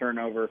create a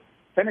turnover.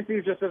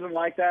 Tennessee just isn't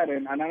like that,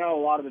 and I know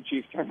a lot of the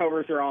Chiefs'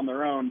 turnovers are on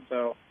their own.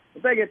 So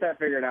if they get that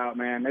figured out,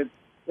 man,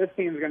 this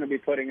team's going to be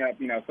putting up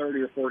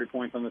 30 or 40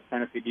 points on this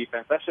Tennessee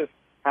defense. That's just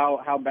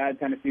how bad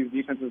Tennessee's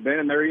defense has been,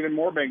 and they're even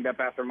more banged up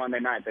after Monday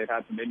night. They've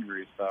had some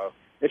injuries, so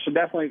there should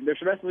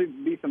definitely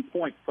be some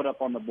points put up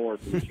on the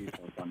board for the Chiefs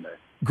on Sunday.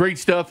 Great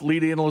stuff.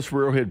 Lead analyst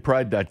for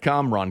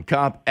ArrowheadPride.com, Ron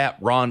Kopp,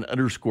 at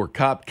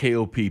Ron_Kopp,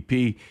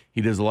 K-O-P-P.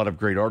 He does a lot of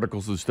great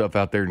articles and stuff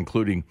out there,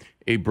 including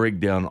a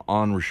breakdown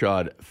on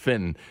Rashad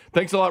Fenton.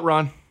 Thanks a lot,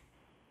 Ron.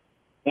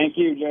 Thank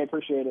you, Jay.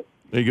 Appreciate it.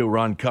 There you go,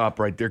 Ron Kopp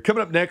right there.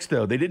 Coming up next,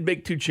 though, they did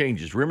make two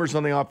changes. Rimmers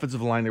on the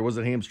offensive line. There was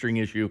a hamstring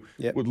issue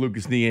with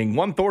Lucas Niang.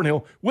 One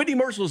Thornhill. Whitney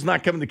Mercil's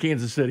not coming to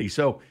Kansas City.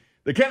 So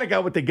they kind of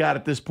got what they got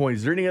at this point.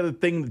 Is there any other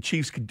thing the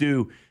Chiefs could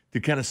do to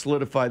kind of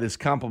solidify this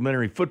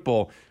complementary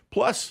football?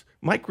 Plus,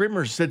 Mike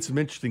Rimmers said some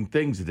interesting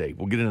things today.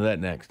 We'll get into that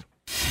next.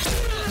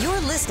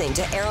 You're listening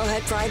to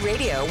Arrowhead Pride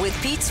Radio with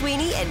Pete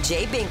Sweeney and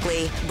Jay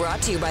Binkley.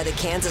 Brought to you by the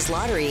Kansas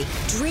Lottery.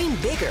 Dream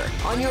bigger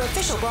on your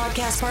official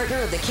broadcast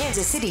partner of the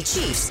Kansas City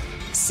Chiefs.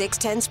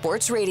 610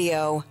 Sports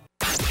Radio.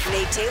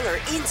 Nate Taylor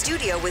in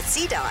studio with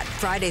CDOT.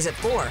 Fridays at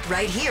 4,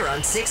 right here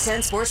on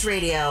 610 Sports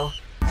Radio.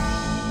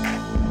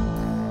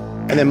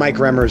 And then Mike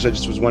Remmers, I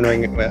just was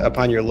wondering,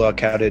 upon your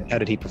look, how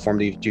did he perform?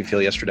 Do you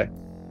feel yesterday?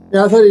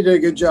 Yeah, I thought he did a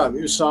good job.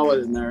 He was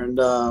solid in there, and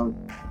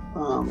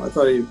I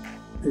thought he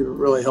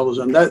really held his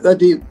own. That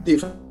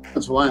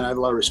defensive line, I have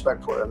a lot of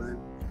respect for it. I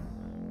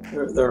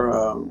mean, there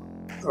are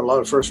a lot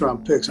of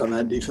first-round picks on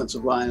that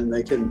defensive line, and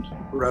they can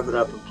rev it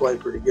up and play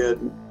pretty good.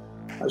 And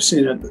I've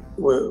seen it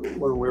when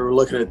we were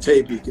looking at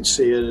tape. You could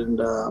see it, and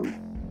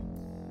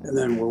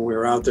then when we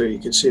were out there, you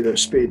could see their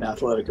speed and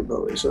athletic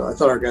ability. So I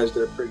thought our guys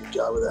did a pretty good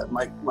job with that.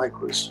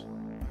 Mike was,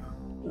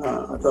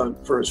 I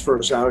thought for his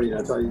first outing,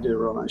 I thought he did a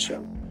real nice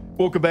job.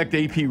 Welcome back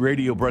to AP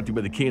Radio, brought to you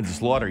by the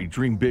Kansas Lottery.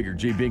 Dream bigger.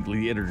 Jay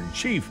Binkley, the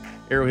editor-in-chief,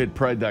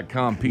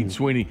 ArrowheadPride.com. Pete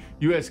Sweeney.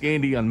 You asked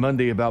Andy on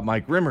Monday about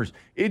Mike Rimmers.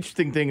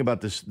 Interesting thing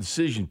about this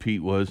decision,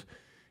 Pete, was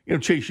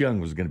Chase Young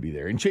was going to be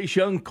there. And Chase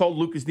Young called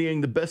Lucas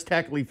Niang the best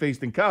tackle he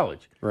faced in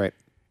college. Right.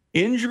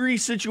 Injury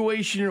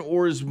situation,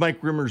 or is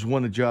Mike Rimmers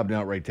won a job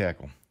now at right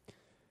tackle?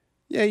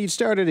 Yeah, you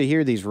started to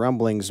hear these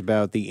rumblings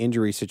about the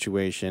injury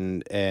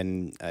situation,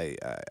 and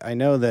I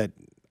know that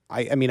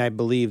I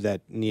believe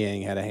that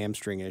Niang had a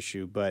hamstring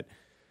issue, but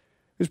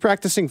he was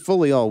practicing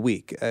fully all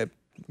week.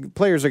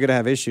 Players are going to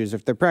have issues.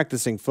 If they're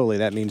practicing fully,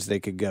 that means they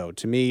could go.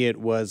 To me, it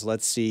was,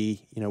 let's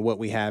see, what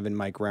we have in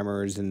Mike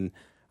Remmers, and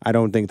I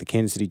don't think the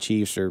Kansas City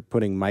Chiefs are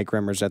putting Mike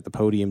Remmers at the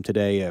podium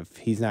today if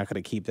he's not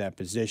going to keep that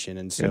position.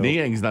 And so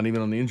Niang's not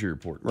even on the injury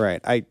report.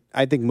 Right.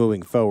 I think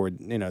moving forward,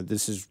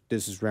 this is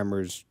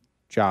Remmers'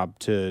 job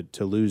to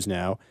lose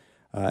now,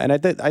 and I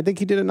think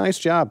he did a nice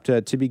job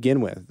to begin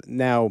with.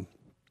 Now,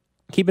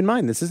 keep in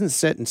mind, this isn't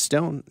set in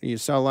stone. You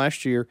saw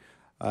last year,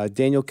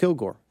 Daniel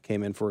Kilgore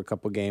came in for a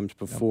couple games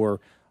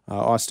before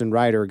Austin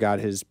Ryder got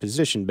his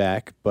position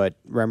back, but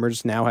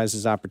Remmers now has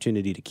his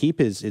opportunity to keep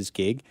his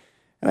gig.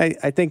 And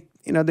I think,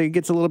 that he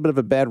gets a little bit of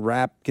a bad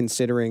rap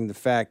considering the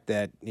fact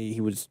that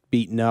he was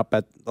beaten up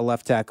at the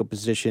left tackle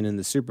position in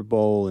the Super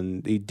Bowl,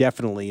 and he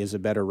definitely is a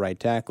better right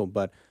tackle.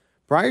 But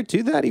prior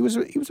to that, he was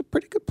a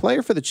pretty good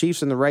player for the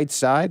Chiefs on the right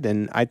side,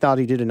 and I thought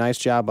he did a nice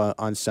job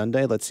on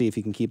Sunday. Let's see if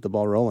he can keep the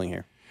ball rolling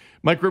here.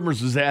 Mike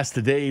Rimmers was asked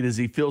today, does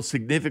he feel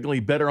significantly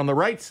better on the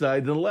right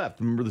side than the left?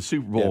 Remember the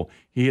Super Bowl? Yeah.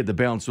 He had the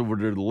bounce over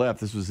to the left.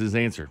 This was his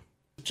answer.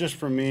 Just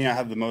for me, I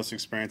have the most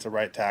experience at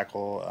right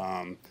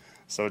tackle,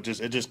 so it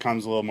just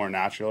comes a little more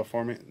natural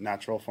for me.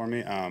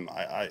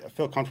 I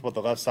feel comfortable with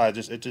the left side.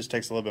 It just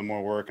takes a little bit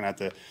more work, and I have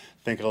to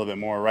think a little bit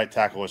more. Right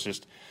tackle is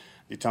just,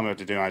 you tell me what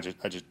to do, and I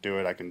just do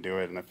it. I can do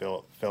it, and I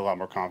feel a lot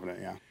more confident.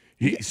 Yeah.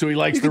 So he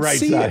likes the right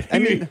side. I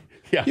mean,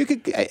 yeah, you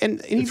could, and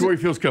that's where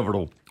he feels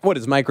comfortable. What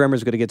is Mike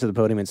Remmers going to get to the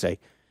podium and say?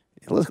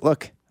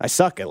 Look, I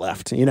suck at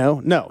left.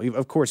 No,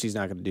 of course he's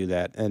not going to do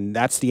that, and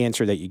that's the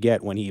answer that you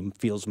get when he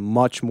feels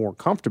much more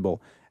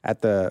comfortable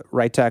at the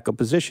right tackle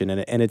position.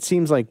 And it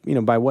seems like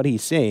by what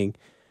he's saying,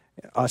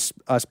 us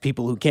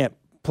people who can't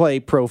play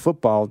pro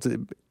football,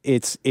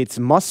 it's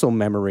muscle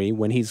memory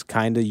when he's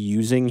kind of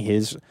using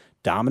his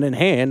dominant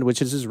hand,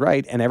 which is his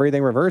right, and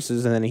everything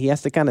reverses, and then he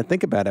has to kind of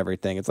think about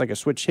everything. It's like a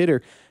switch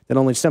hitter that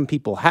only some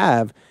people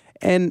have.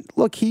 And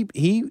look,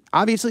 he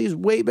obviously is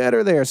way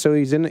better there, so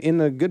he's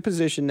in a good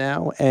position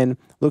now. And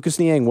Lucas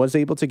Niang was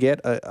able to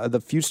get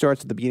the few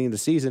starts at the beginning of the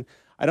season.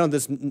 I don't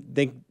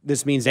think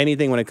this means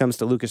anything when it comes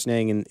to Lucas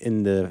Niang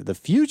in the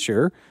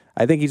future.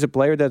 I think he's a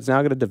player that's now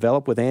going to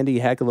develop with Andy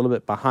Heck a little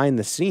bit behind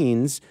the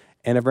scenes.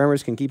 And if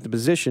Remmers can keep the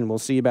position, we'll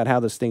see about how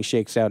this thing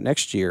shakes out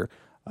next year.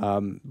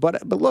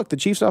 But look, the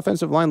Chiefs'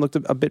 offensive line looked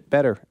a bit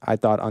better, I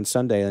thought, on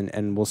Sunday,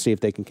 and we'll see if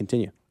they can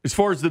continue. As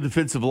far as the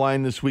defensive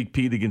line this week,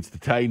 Pete, against the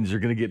Titans, they're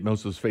going to get most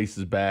of those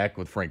faces back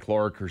with Frank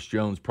Clark. Chris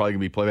Jones probably going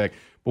to be playback.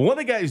 But one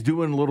of the guys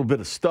doing a little bit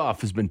of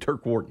stuff has been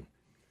Turk Wharton.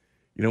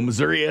 You know,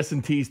 Missouri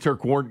S&T's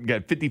Turk Wharton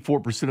got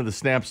 54% of the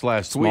snaps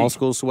last week. Small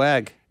school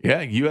swag.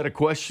 Yeah, you had a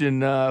question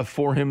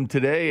for him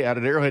today out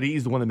at Arrowhead.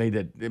 He's the one that made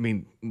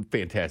that,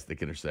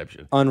 fantastic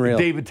interception. Unreal.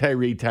 The David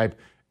Tyree type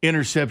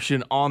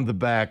interception on the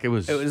back. It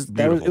was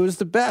beautiful. It was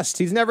the best.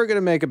 He's never going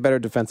to make a better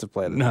defensive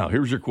play than that. No,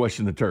 here's your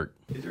question to Turk.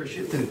 Is there a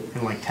shift in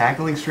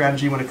tackling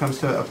strategy when it comes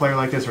to a player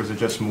like this, or is it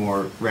just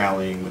more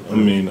rallying with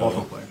the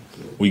offensive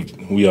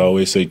player? We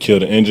always say kill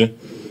the engine.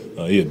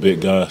 He's a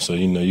big guy, so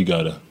you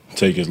got to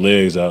take his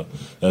legs out.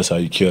 That's how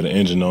you kill the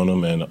engine on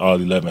him, and all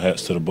 11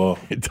 hats to the ball.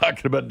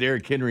 Talking about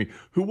Derrick Henry,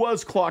 who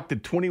was clocked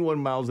at 21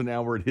 miles an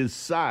hour at his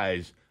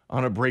size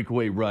on a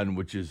breakaway run,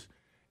 which is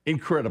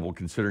incredible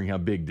considering how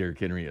big Derrick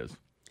Henry is.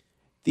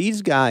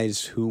 These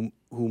guys who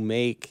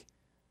make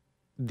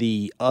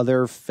the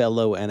other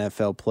fellow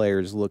NFL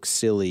players look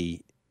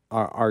silly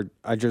are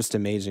just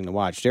amazing to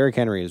watch. Derrick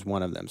Henry is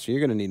one of them. So you're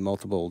going to need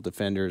multiple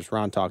defenders.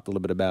 Ron talked a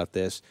little bit about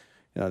this.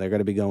 You know, they're going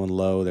to be going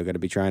low. They're going to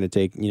be trying to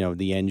take,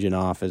 the engine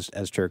off,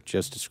 as Turk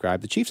just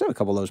described. The Chiefs have a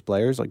couple of those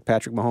players. Like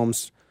Patrick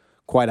Mahomes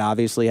quite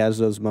obviously has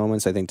those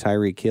moments. I think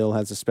Tyreek Hill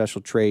has a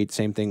special trait.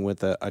 Same thing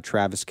with a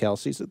Travis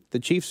Kelce. So the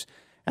Chiefs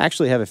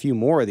actually have a few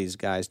more of these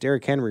guys.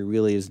 Derrick Henry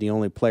really is the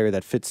only player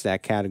that fits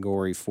that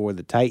category for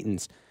the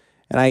Titans.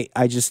 And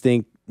I just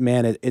think,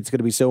 man, it's going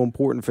to be so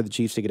important for the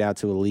Chiefs to get out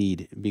to a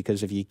lead,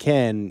 because if you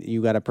can,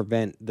 you got to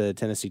prevent the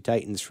Tennessee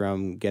Titans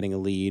from getting a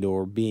lead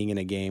or being in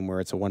a game where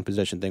it's a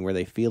one-possession thing where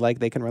they feel like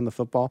they can run the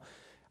football.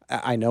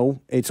 I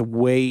know it's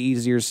way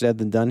easier said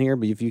than done here,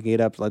 but if you can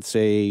get up, let's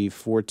say,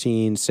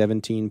 14,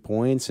 17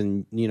 points,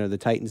 and the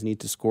Titans need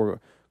to score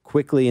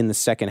quickly in the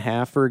second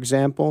half, for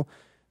example,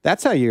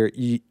 that's how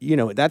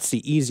that's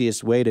the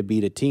easiest way to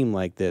beat a team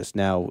like this.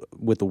 Now,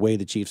 with the way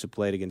the Chiefs have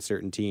played against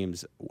certain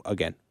teams,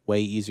 again,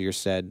 way easier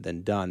said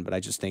than done, but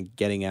I just think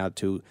getting out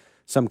to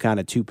some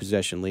kind of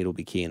two-possession lead will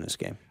be key in this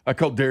game. I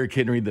call Derrick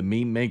Henry the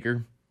meme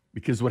maker,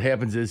 because what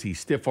happens is he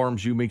stiff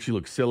arms you, makes you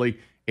look silly,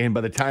 and by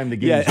the time the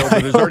game is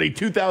over, there's already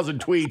 2,000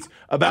 tweets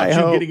about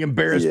you getting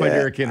embarrassed by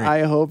Derrick Henry.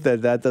 I hope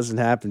that doesn't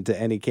happen to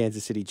any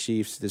Kansas City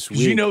Chiefs this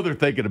week. They're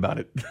thinking about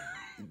it.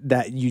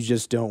 That you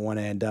just don't want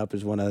to end up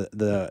as one of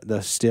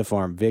the stiff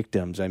arm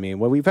victims. I mean,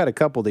 we've had a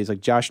couple of these, like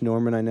Josh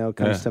Norman, I know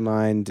comes to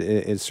mind,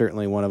 is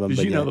certainly one of them.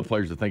 Because the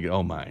players are thinking,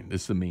 oh, mine,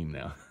 this is a meme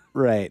now.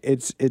 Right.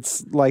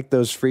 It's like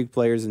those freak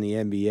players in the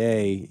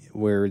NBA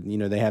where,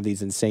 they have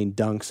these insane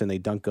dunks and they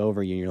dunk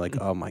over you and you're like,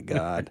 oh my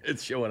God.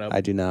 It's showing up.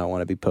 I do not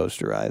want to be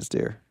posterized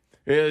here.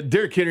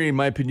 Derrick Henry, in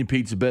my opinion,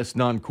 Pete's the best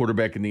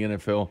non-quarterback in the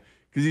NFL,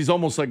 because he's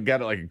almost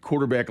got a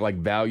quarterback-like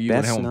value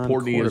and how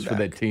important he is for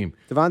that team.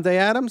 Devontae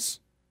Adams?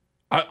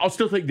 I'll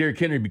still take Derrick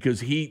Henry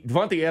because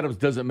Devontae Adams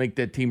doesn't make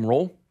that team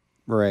roll.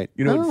 Right.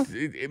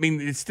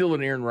 It's still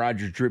an Aaron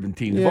Rodgers-driven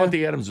team. Yeah.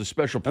 Devontae Adams is a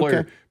special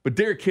player, but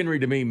Derrick Henry,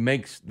 to me,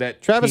 makes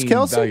that Travis team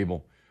Kelce?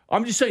 valuable.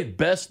 I'm just saying,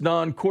 best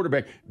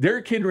non-quarterback.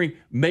 Derrick Henry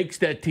makes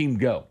that team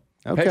go.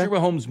 Okay. Patrick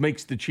Mahomes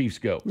makes the Chiefs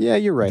go. Yeah,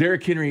 you're right.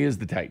 Derrick Henry is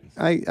the Titans.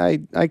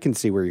 I can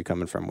see where you're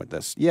coming from with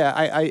this. Yeah,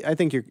 I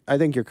think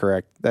you're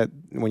correct that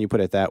when you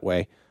put it that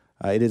way,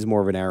 it is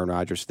more of an Aaron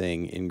Rodgers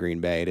thing in Green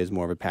Bay. It is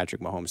more of a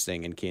Patrick Mahomes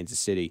thing in Kansas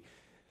City.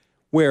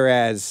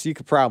 Whereas you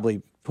could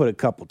probably put a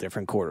couple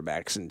different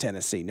quarterbacks in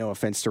Tennessee. No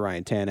offense to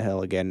Ryan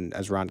Tannehill. Again,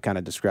 as Ron kind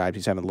of described,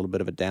 he's having a little bit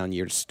of a down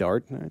year to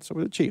start. So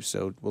are the Chiefs.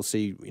 So we'll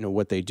see,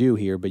 what they do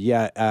here. But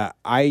yeah,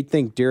 I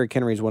think Derrick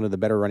Henry is one of the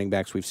better running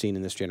backs we've seen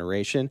in this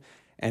generation,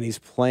 and he's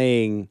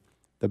playing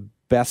the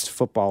best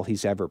football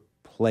he's ever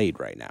played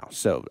right now.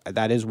 So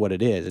that is what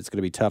it is. It's going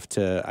to be tough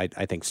to,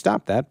 I think,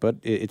 stop that. But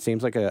it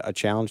seems like a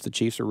challenge the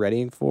Chiefs are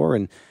readying for,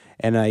 and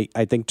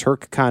I think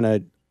Turk kind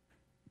of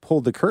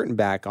pulled the curtain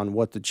back on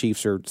what the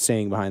Chiefs are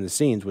saying behind the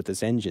scenes with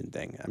this engine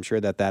thing. I'm sure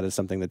that is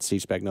something that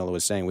Steve Spagnuolo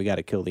was saying. We got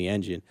to kill the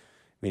engine,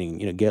 meaning,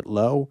 get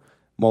low,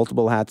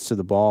 multiple hats to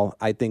the ball.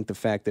 I think the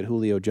fact that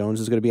Julio Jones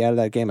is going to be out of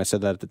that game, I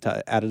said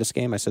that out of this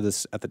game, I said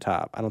this at the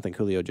top. I don't think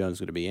Julio Jones is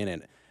going to be in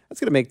it.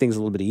 That's going to make things a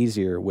little bit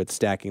easier with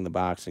stacking the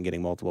box and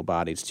getting multiple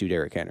bodies to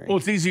Derrick Henry. Well,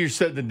 it's easier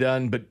said than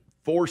done, but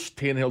force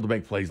Tannehill to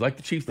make plays like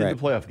the Chiefs did in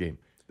the playoff game.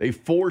 They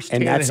forced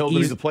Tannehill to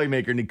be the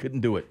playmaker, and he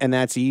couldn't do it. And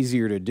that's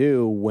easier to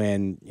do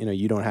when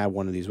you don't have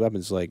one of these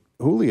weapons. Like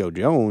Julio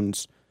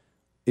Jones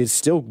is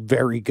still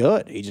very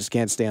good. He just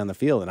can't stay on the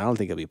field, and I don't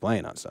think he'll be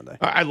playing on Sunday.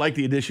 I like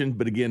the addition,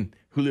 but again,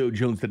 Julio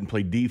Jones didn't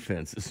play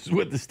defense. This is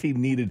what this team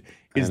needed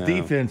is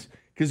defense,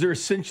 because they're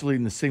essentially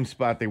in the same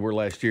spot they were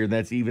last year, and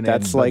that's even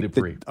That's like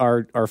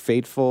our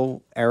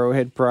faithful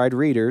Arrowhead Pride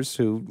readers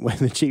who, when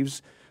the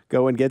Chiefs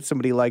go and get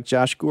somebody like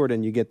Josh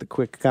Gordon, you get the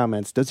quick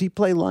comments. Does he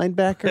play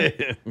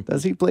linebacker?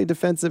 Does he play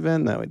defensive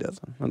end? No, he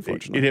doesn't,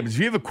 unfortunately. It happens. If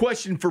you have a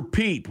question for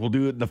Pete, we'll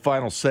do it in the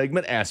final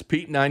segment. Ask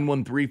Pete,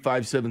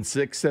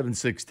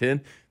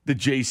 913-576-7610, the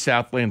J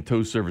Southland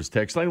Tow Service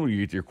text line, where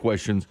you get your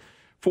questions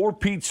for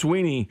Pete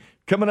Sweeney.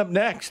 Coming up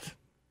next.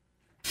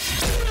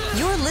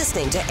 You're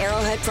listening to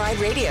Arrowhead Pride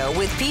Radio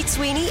with Pete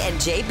Sweeney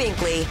and Jay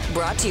Binkley.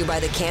 Brought to you by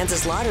the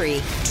Kansas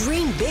Lottery.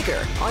 Dream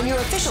bigger on your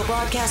official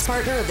broadcast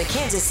partner of the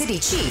Kansas City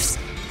Chiefs.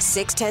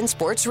 610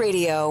 Sports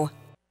Radio.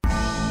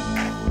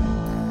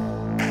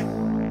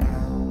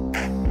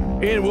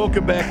 And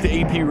welcome back to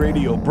AP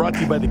Radio, brought to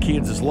you by the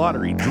Kansas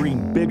Lottery.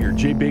 Dream bigger.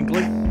 Jay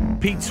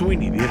Binkley, Pete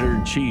Sweeney, the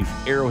editor-in-chief,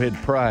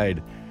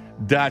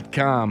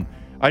 arrowheadpride.com.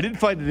 I did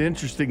find it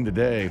interesting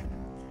today,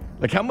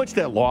 like how much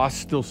that loss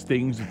still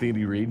stings with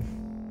Andy Reid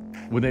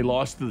when they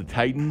lost to the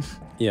Titans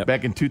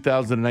back in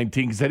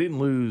 2019, because they didn't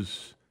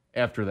lose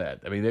after that.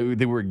 I mean,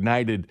 they were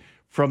ignited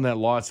from that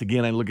loss.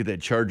 Again, I look at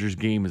that Chargers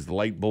game as the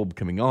light bulb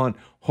coming on.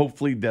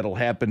 Hopefully that'll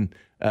happen.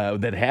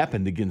 That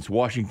happened against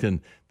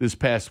Washington this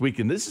past week,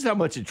 and this is how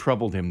much it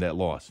troubled him, that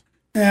loss.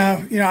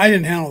 Yeah, I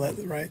didn't handle that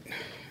right.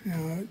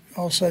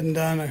 All said and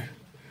done,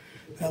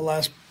 that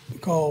last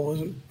call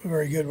wasn't a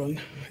very good one.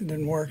 It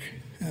didn't work,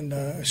 and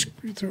I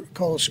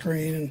called a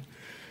screen,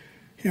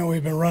 and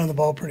we've been running the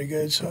ball pretty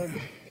good, so I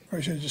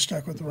probably should have just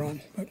stuck with the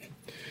run. But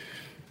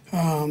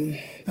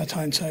that's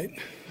hindsight.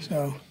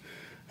 So.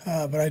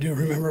 But I do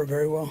remember it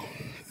very well.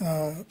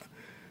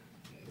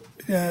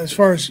 As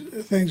far as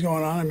things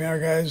going on, I mean, our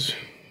guys,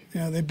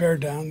 they bared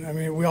down. I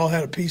mean, we all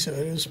had a piece of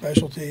it. It was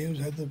special teams,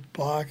 had the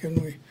block,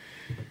 and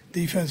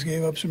defense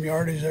gave up some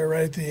yardage there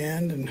right at the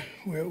end, and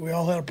we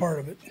all had a part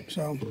of it.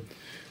 So,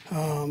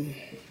 and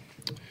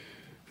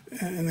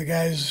the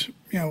guys,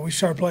 we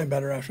started playing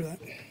better after that.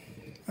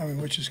 I mean,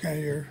 which is kind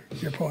of your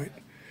point.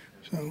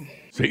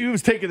 So he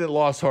was taking that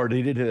loss hard.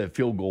 They did have that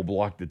field goal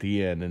blocked at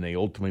the end, and they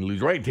ultimately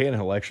lose. Ryan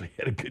Tannehill actually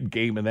had a good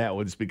game in that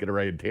one. Speaking of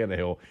Ryan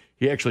Tannehill,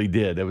 he actually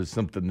did. That was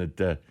something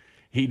that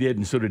he did,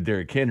 and so did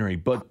Derrick Henry.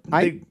 But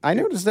I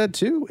noticed that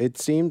too. It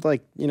seemed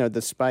like,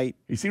 despite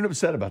he seemed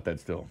upset about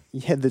that still.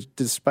 Yeah,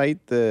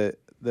 despite the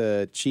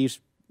Chiefs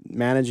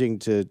managing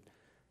to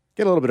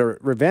get a little bit of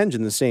revenge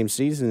in the same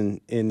season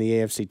in the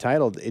AFC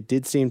title, it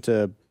did seem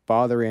to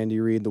bother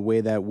Andy Reid the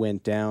way that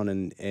went down,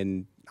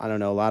 and I don't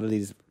know, a lot of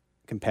these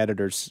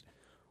competitors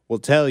will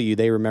tell you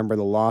they remember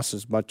the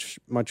losses much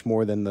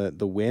more than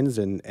the wins,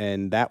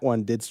 and that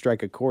one did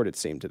strike a chord, it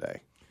seemed,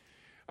 today.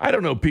 I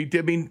don't know, Pete.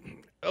 I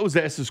mean, I was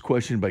asked this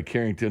question by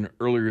Carrington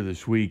earlier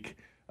this week.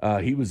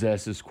 He was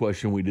asked this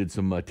question. We did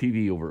some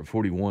TV over at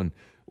 41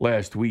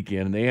 last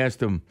weekend, and they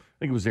asked him, I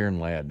think it was Aaron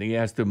Ladd, and they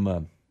asked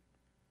him,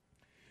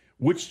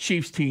 which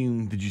Chiefs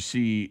team did you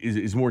see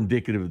is more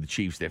indicative of the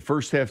Chiefs? That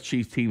first half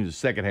Chiefs team is the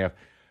second half.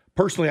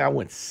 Personally, I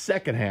went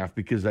second half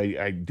because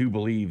I do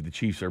believe the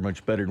Chiefs are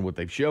much better than what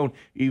they've shown,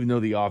 even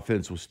though the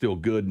offense was still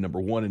good, number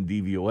one in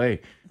DVOA,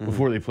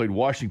 before they played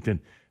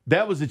Washington.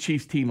 That was the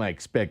Chiefs team I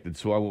expected,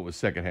 so I went with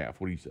second half.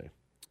 What do you say?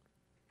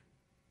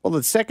 Well,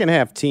 the second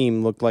half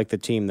team looked like the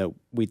team that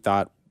we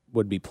thought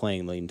would be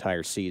playing the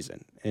entire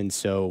season. And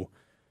so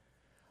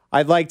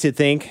I'd like to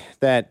think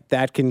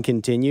that can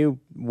continue.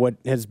 What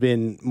has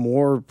been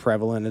more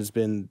prevalent has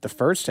been the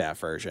first half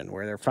version,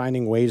 where they're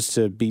finding ways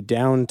to be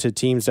down to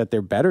teams that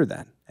they're better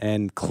than.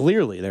 And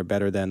clearly they're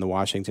better than the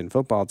Washington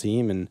football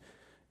team, and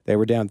they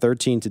were down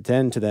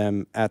 13-10 to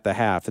them at the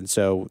half. And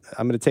so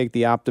I'm going to take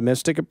the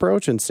optimistic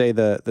approach and say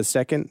the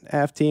second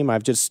half team.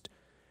 I've just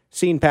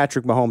seen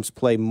Patrick Mahomes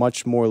play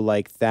much more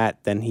like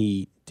that than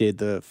he did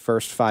the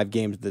first 5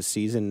 games of the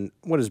season,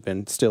 what has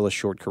been still a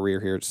short career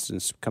here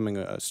since becoming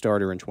a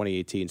starter in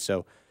 2018.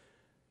 So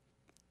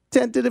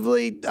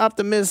tentatively,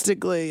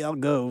 optimistically, I'll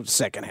go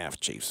second half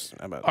Chiefs.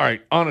 How about All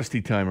right,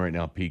 honesty time right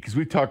now, Pete, because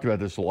we've talked about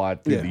this a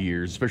lot through the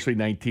years, especially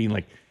 19.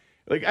 Like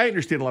I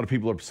understand a lot of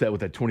people are upset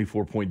with that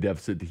 24-point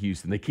deficit to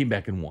Houston. They came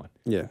back and won.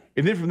 Yeah.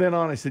 And then from then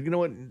on, I said, you know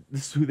what?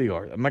 This is who they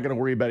are. I'm not going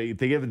to worry about it. If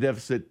they have a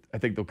deficit, I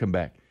think they'll come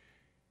back.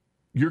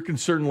 Your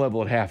concern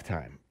level at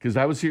halftime, because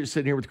I was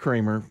sitting here with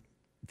Kramer,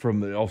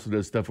 also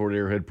does stuff over at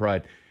Arrowhead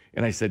Pride,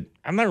 and I said,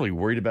 I'm not really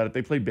worried about it.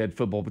 They play bad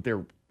football, but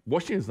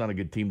Washington's not a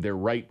good team. They're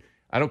right.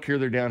 I don't care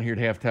they're down here at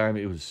halftime.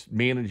 It was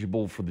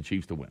manageable for the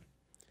Chiefs to win.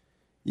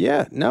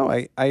 Yeah, no,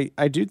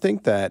 I do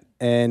think that,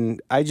 and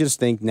I just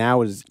think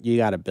now is you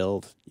got to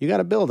build. You got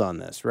to build on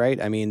this,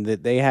 right? I mean,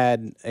 that they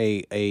had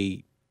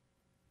a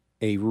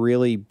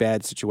really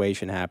bad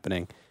situation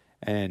happening,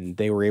 and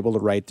they were able to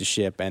right the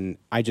ship. And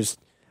I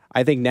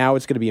think now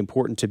it's going to be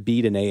important to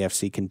beat an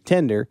AFC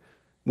contender,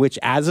 which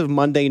as of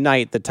Monday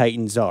night, the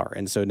Titans are.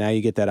 And so now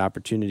you get that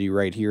opportunity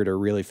right here to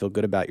really feel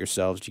good about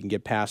yourselves. You can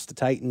get past the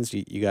Titans.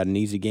 You got an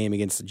easy game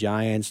against the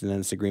Giants, and then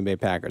it's the Green Bay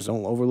Packers.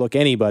 Don't overlook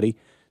anybody.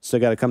 still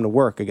got to come to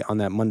work on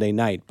that Monday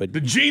night. But The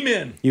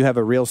G-Men. you have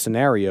a real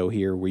scenario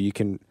here where you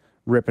can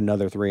rip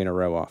another 3 in a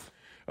row off.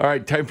 All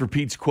right, time for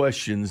Pete's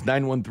questions.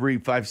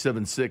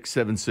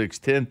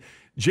 913-576-7610.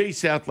 Jay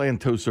Southland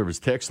Tow Service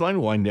text line.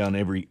 We'll wind down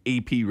every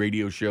AP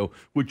radio show,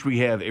 which we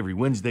have every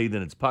Wednesday.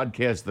 Then it's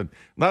podcasted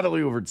not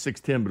only over at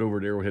 610, but over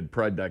at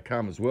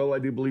arrowheadpride.com as well. I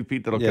do believe,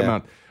 Pete, that'll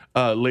come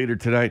out later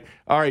tonight.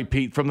 All right,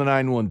 Pete, from the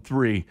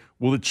 913,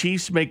 will the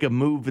Chiefs make a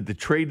move at the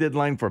trade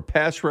deadline for a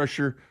pass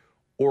rusher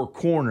or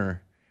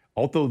corner?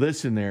 I'll throw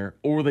this in there,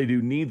 or they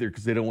do neither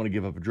because they don't want to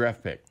give up a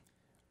draft pick.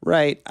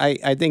 Right.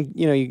 I think,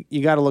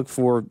 you got to look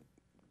for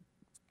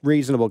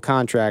reasonable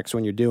contracts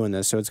when you're doing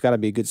this. So it's got to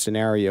be a good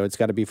scenario. It's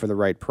got to be for the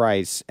right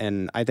price.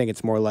 And I think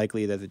it's more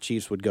likely that the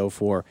Chiefs would go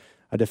for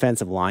a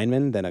defensive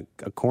lineman than a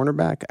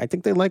cornerback. I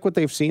think they like what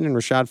they've seen in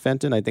Rashad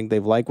Fenton. I think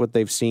they've liked what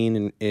they've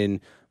seen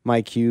in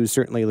Mike Hughes,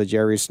 certainly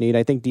L'Jarius Sneed.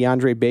 I think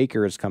DeAndre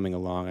Baker is coming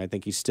along. I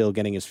think he's still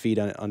getting his feet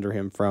under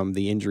him from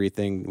the injury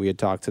thing. We had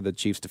talked to the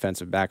Chiefs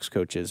defensive backs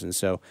coaches. And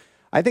so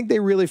I think they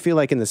really feel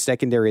like in the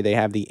secondary they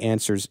have the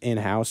answers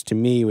in-house. To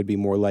me, it would be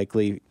more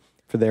likely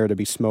for there to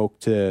be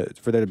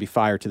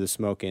fire to the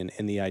smoke in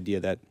the idea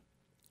that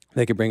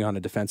they could bring on a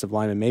defensive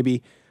lineman.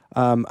 Maybe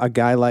a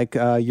guy like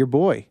your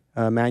boy,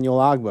 Emmanuel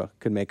Ogbah,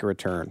 could make a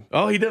return.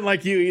 Oh, he didn't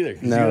like you either.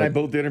 No. You and I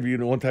both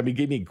interviewed him one time. He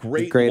gave me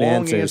great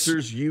long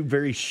answers. You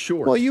very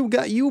short. Well, you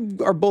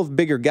are both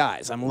bigger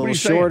guys. I'm a little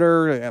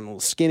shorter. I'm a little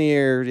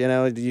skinnier.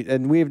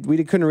 And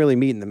we couldn't really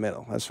meet in the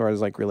middle as far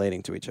as like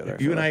relating to each other.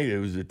 You and I, it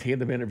was a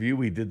tandem interview.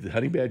 We did the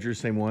Honey Badger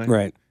same way.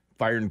 Right.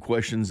 Firing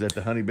questions at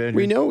the Honey Badger.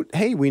 We know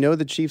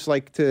the Chiefs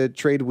like to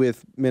trade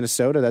with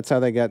Minnesota. That's how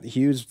they got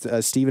Hughes.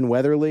 Stephen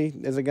Weatherly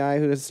is a guy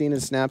who has seen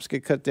his snaps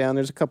get cut down.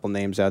 There's a couple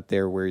names out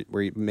there where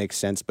it makes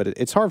sense, but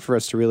it's hard for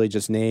us to really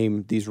just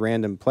name these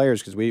random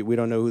players because we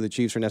don't know who the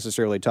Chiefs are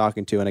necessarily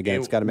talking to. And again,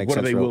 it's got to make sense.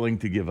 What are they willing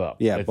to give up?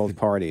 Yeah, both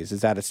parties.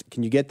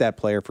 Can you get that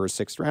player for a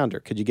 6th rounder?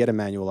 Could you get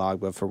Emmanuel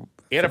Ogbah for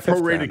and a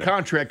prorated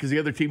contract because the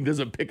other team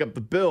doesn't pick up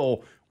the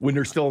bill when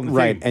they're still in the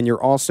right? team. And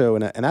you're also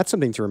and that's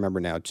something to remember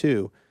now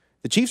too.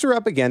 The Chiefs are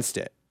up against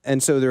it.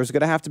 And so there's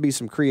going to have to be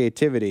some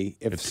creativity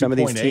if some of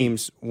these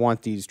teams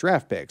want these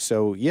draft picks.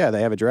 So, yeah,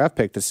 they have a draft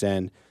pick to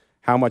send.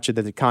 How much of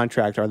the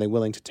contract are they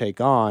willing to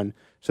take on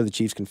so the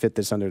Chiefs can fit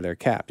this under their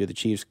cap? Do the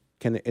Chiefs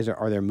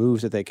are there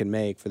moves that they can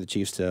make for the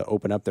Chiefs to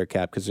open up their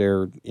cap because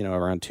they're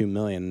around $2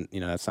 million?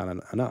 That's not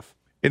enough.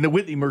 And the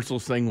Whitney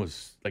Merciless thing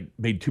was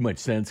made too much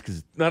sense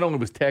because not only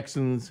was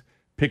Texans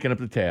picking up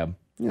the tab,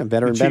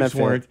 veteran the Chiefs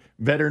benefit, weren't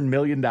veteran $1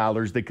 million.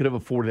 They could have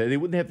afforded it. They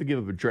wouldn't have to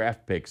give up a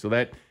draft pick. So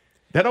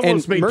that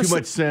almost made too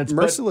much sense.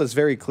 Merciless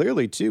very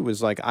clearly, too,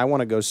 was like, I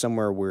want to go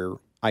somewhere where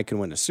I can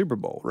win a Super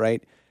Bowl,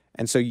 right?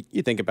 And so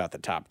you think about the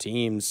top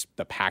teams,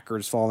 the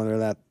Packers fall under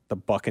that, the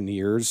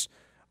Buccaneers,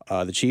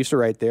 the Chiefs are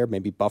right there,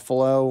 maybe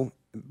Buffalo.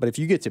 But if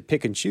you get to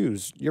pick and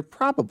choose, you're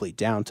probably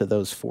down to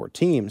those 4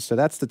 teams. So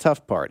that's the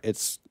tough part.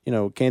 It's,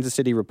 Kansas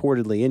City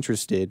reportedly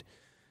interested,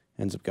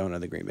 ends up going to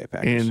the Green Bay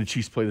Packers. And the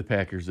Chiefs play the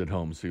Packers at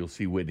home, so you'll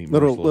see Whitney.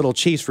 Little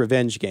Chiefs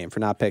revenge game for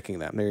not picking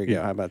them. There you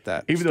go. How about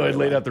that? Even though I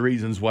laid out the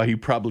reasons why he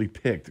probably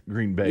picked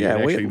Green Bay, it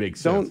actually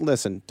makes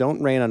sense.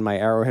 Don't rain on my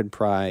Arrowhead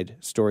Pride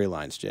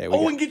storylines, Jay.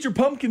 And get your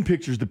pumpkin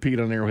pictures to Pete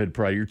on Arrowhead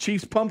Pride, your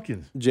Chiefs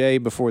pumpkins. Jay,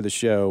 before the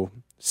show,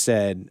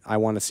 said, I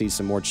want to see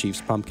some more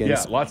Chiefs pumpkins.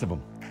 Yeah, lots of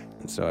them.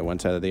 And so I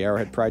went to the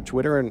Arrowhead Pride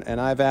Twitter,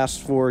 and I've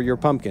asked for your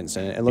pumpkins.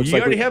 And it looks you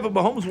like already have a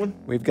Mahomes one.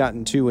 We've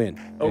gotten 2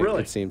 in. Oh,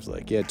 really? It seems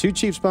like. Yeah, 2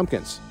 Chiefs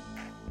pumpkins.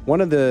 One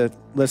of the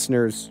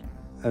listeners,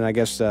 and I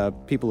guess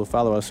people who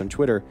follow us on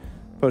Twitter,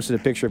 posted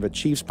a picture of a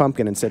Chiefs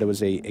pumpkin and said it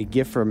was a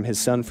gift from his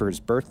son for his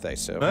birthday.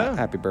 So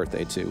happy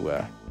birthday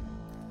to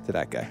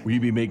that guy. Will you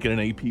be making an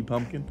AP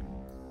pumpkin?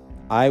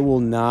 I will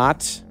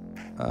not.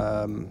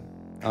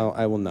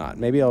 I will not.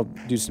 Maybe I'll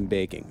do some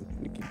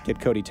baking.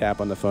 Get Cody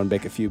Tapp on the phone,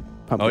 bake a few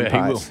pumpkin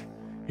pies.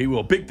 He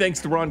will. Big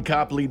thanks to Ron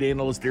Kopp, lead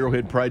analyst,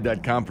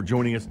 arrowheadpride.com, for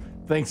joining us.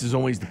 Thanks, as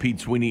always, to Pete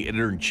Sweeney,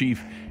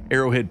 editor-in-chief,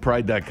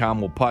 arrowheadpride.com.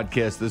 We'll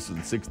podcast this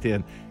at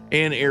 610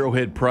 and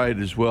Arrowhead Pride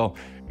as well.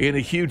 And a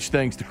huge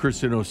thanks to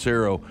Kristen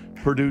Osero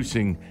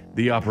producing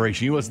the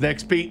operation. You know what's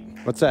next, Pete?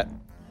 What's that?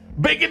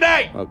 Bacon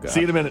Night! Oh, God.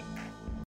 See you in a minute.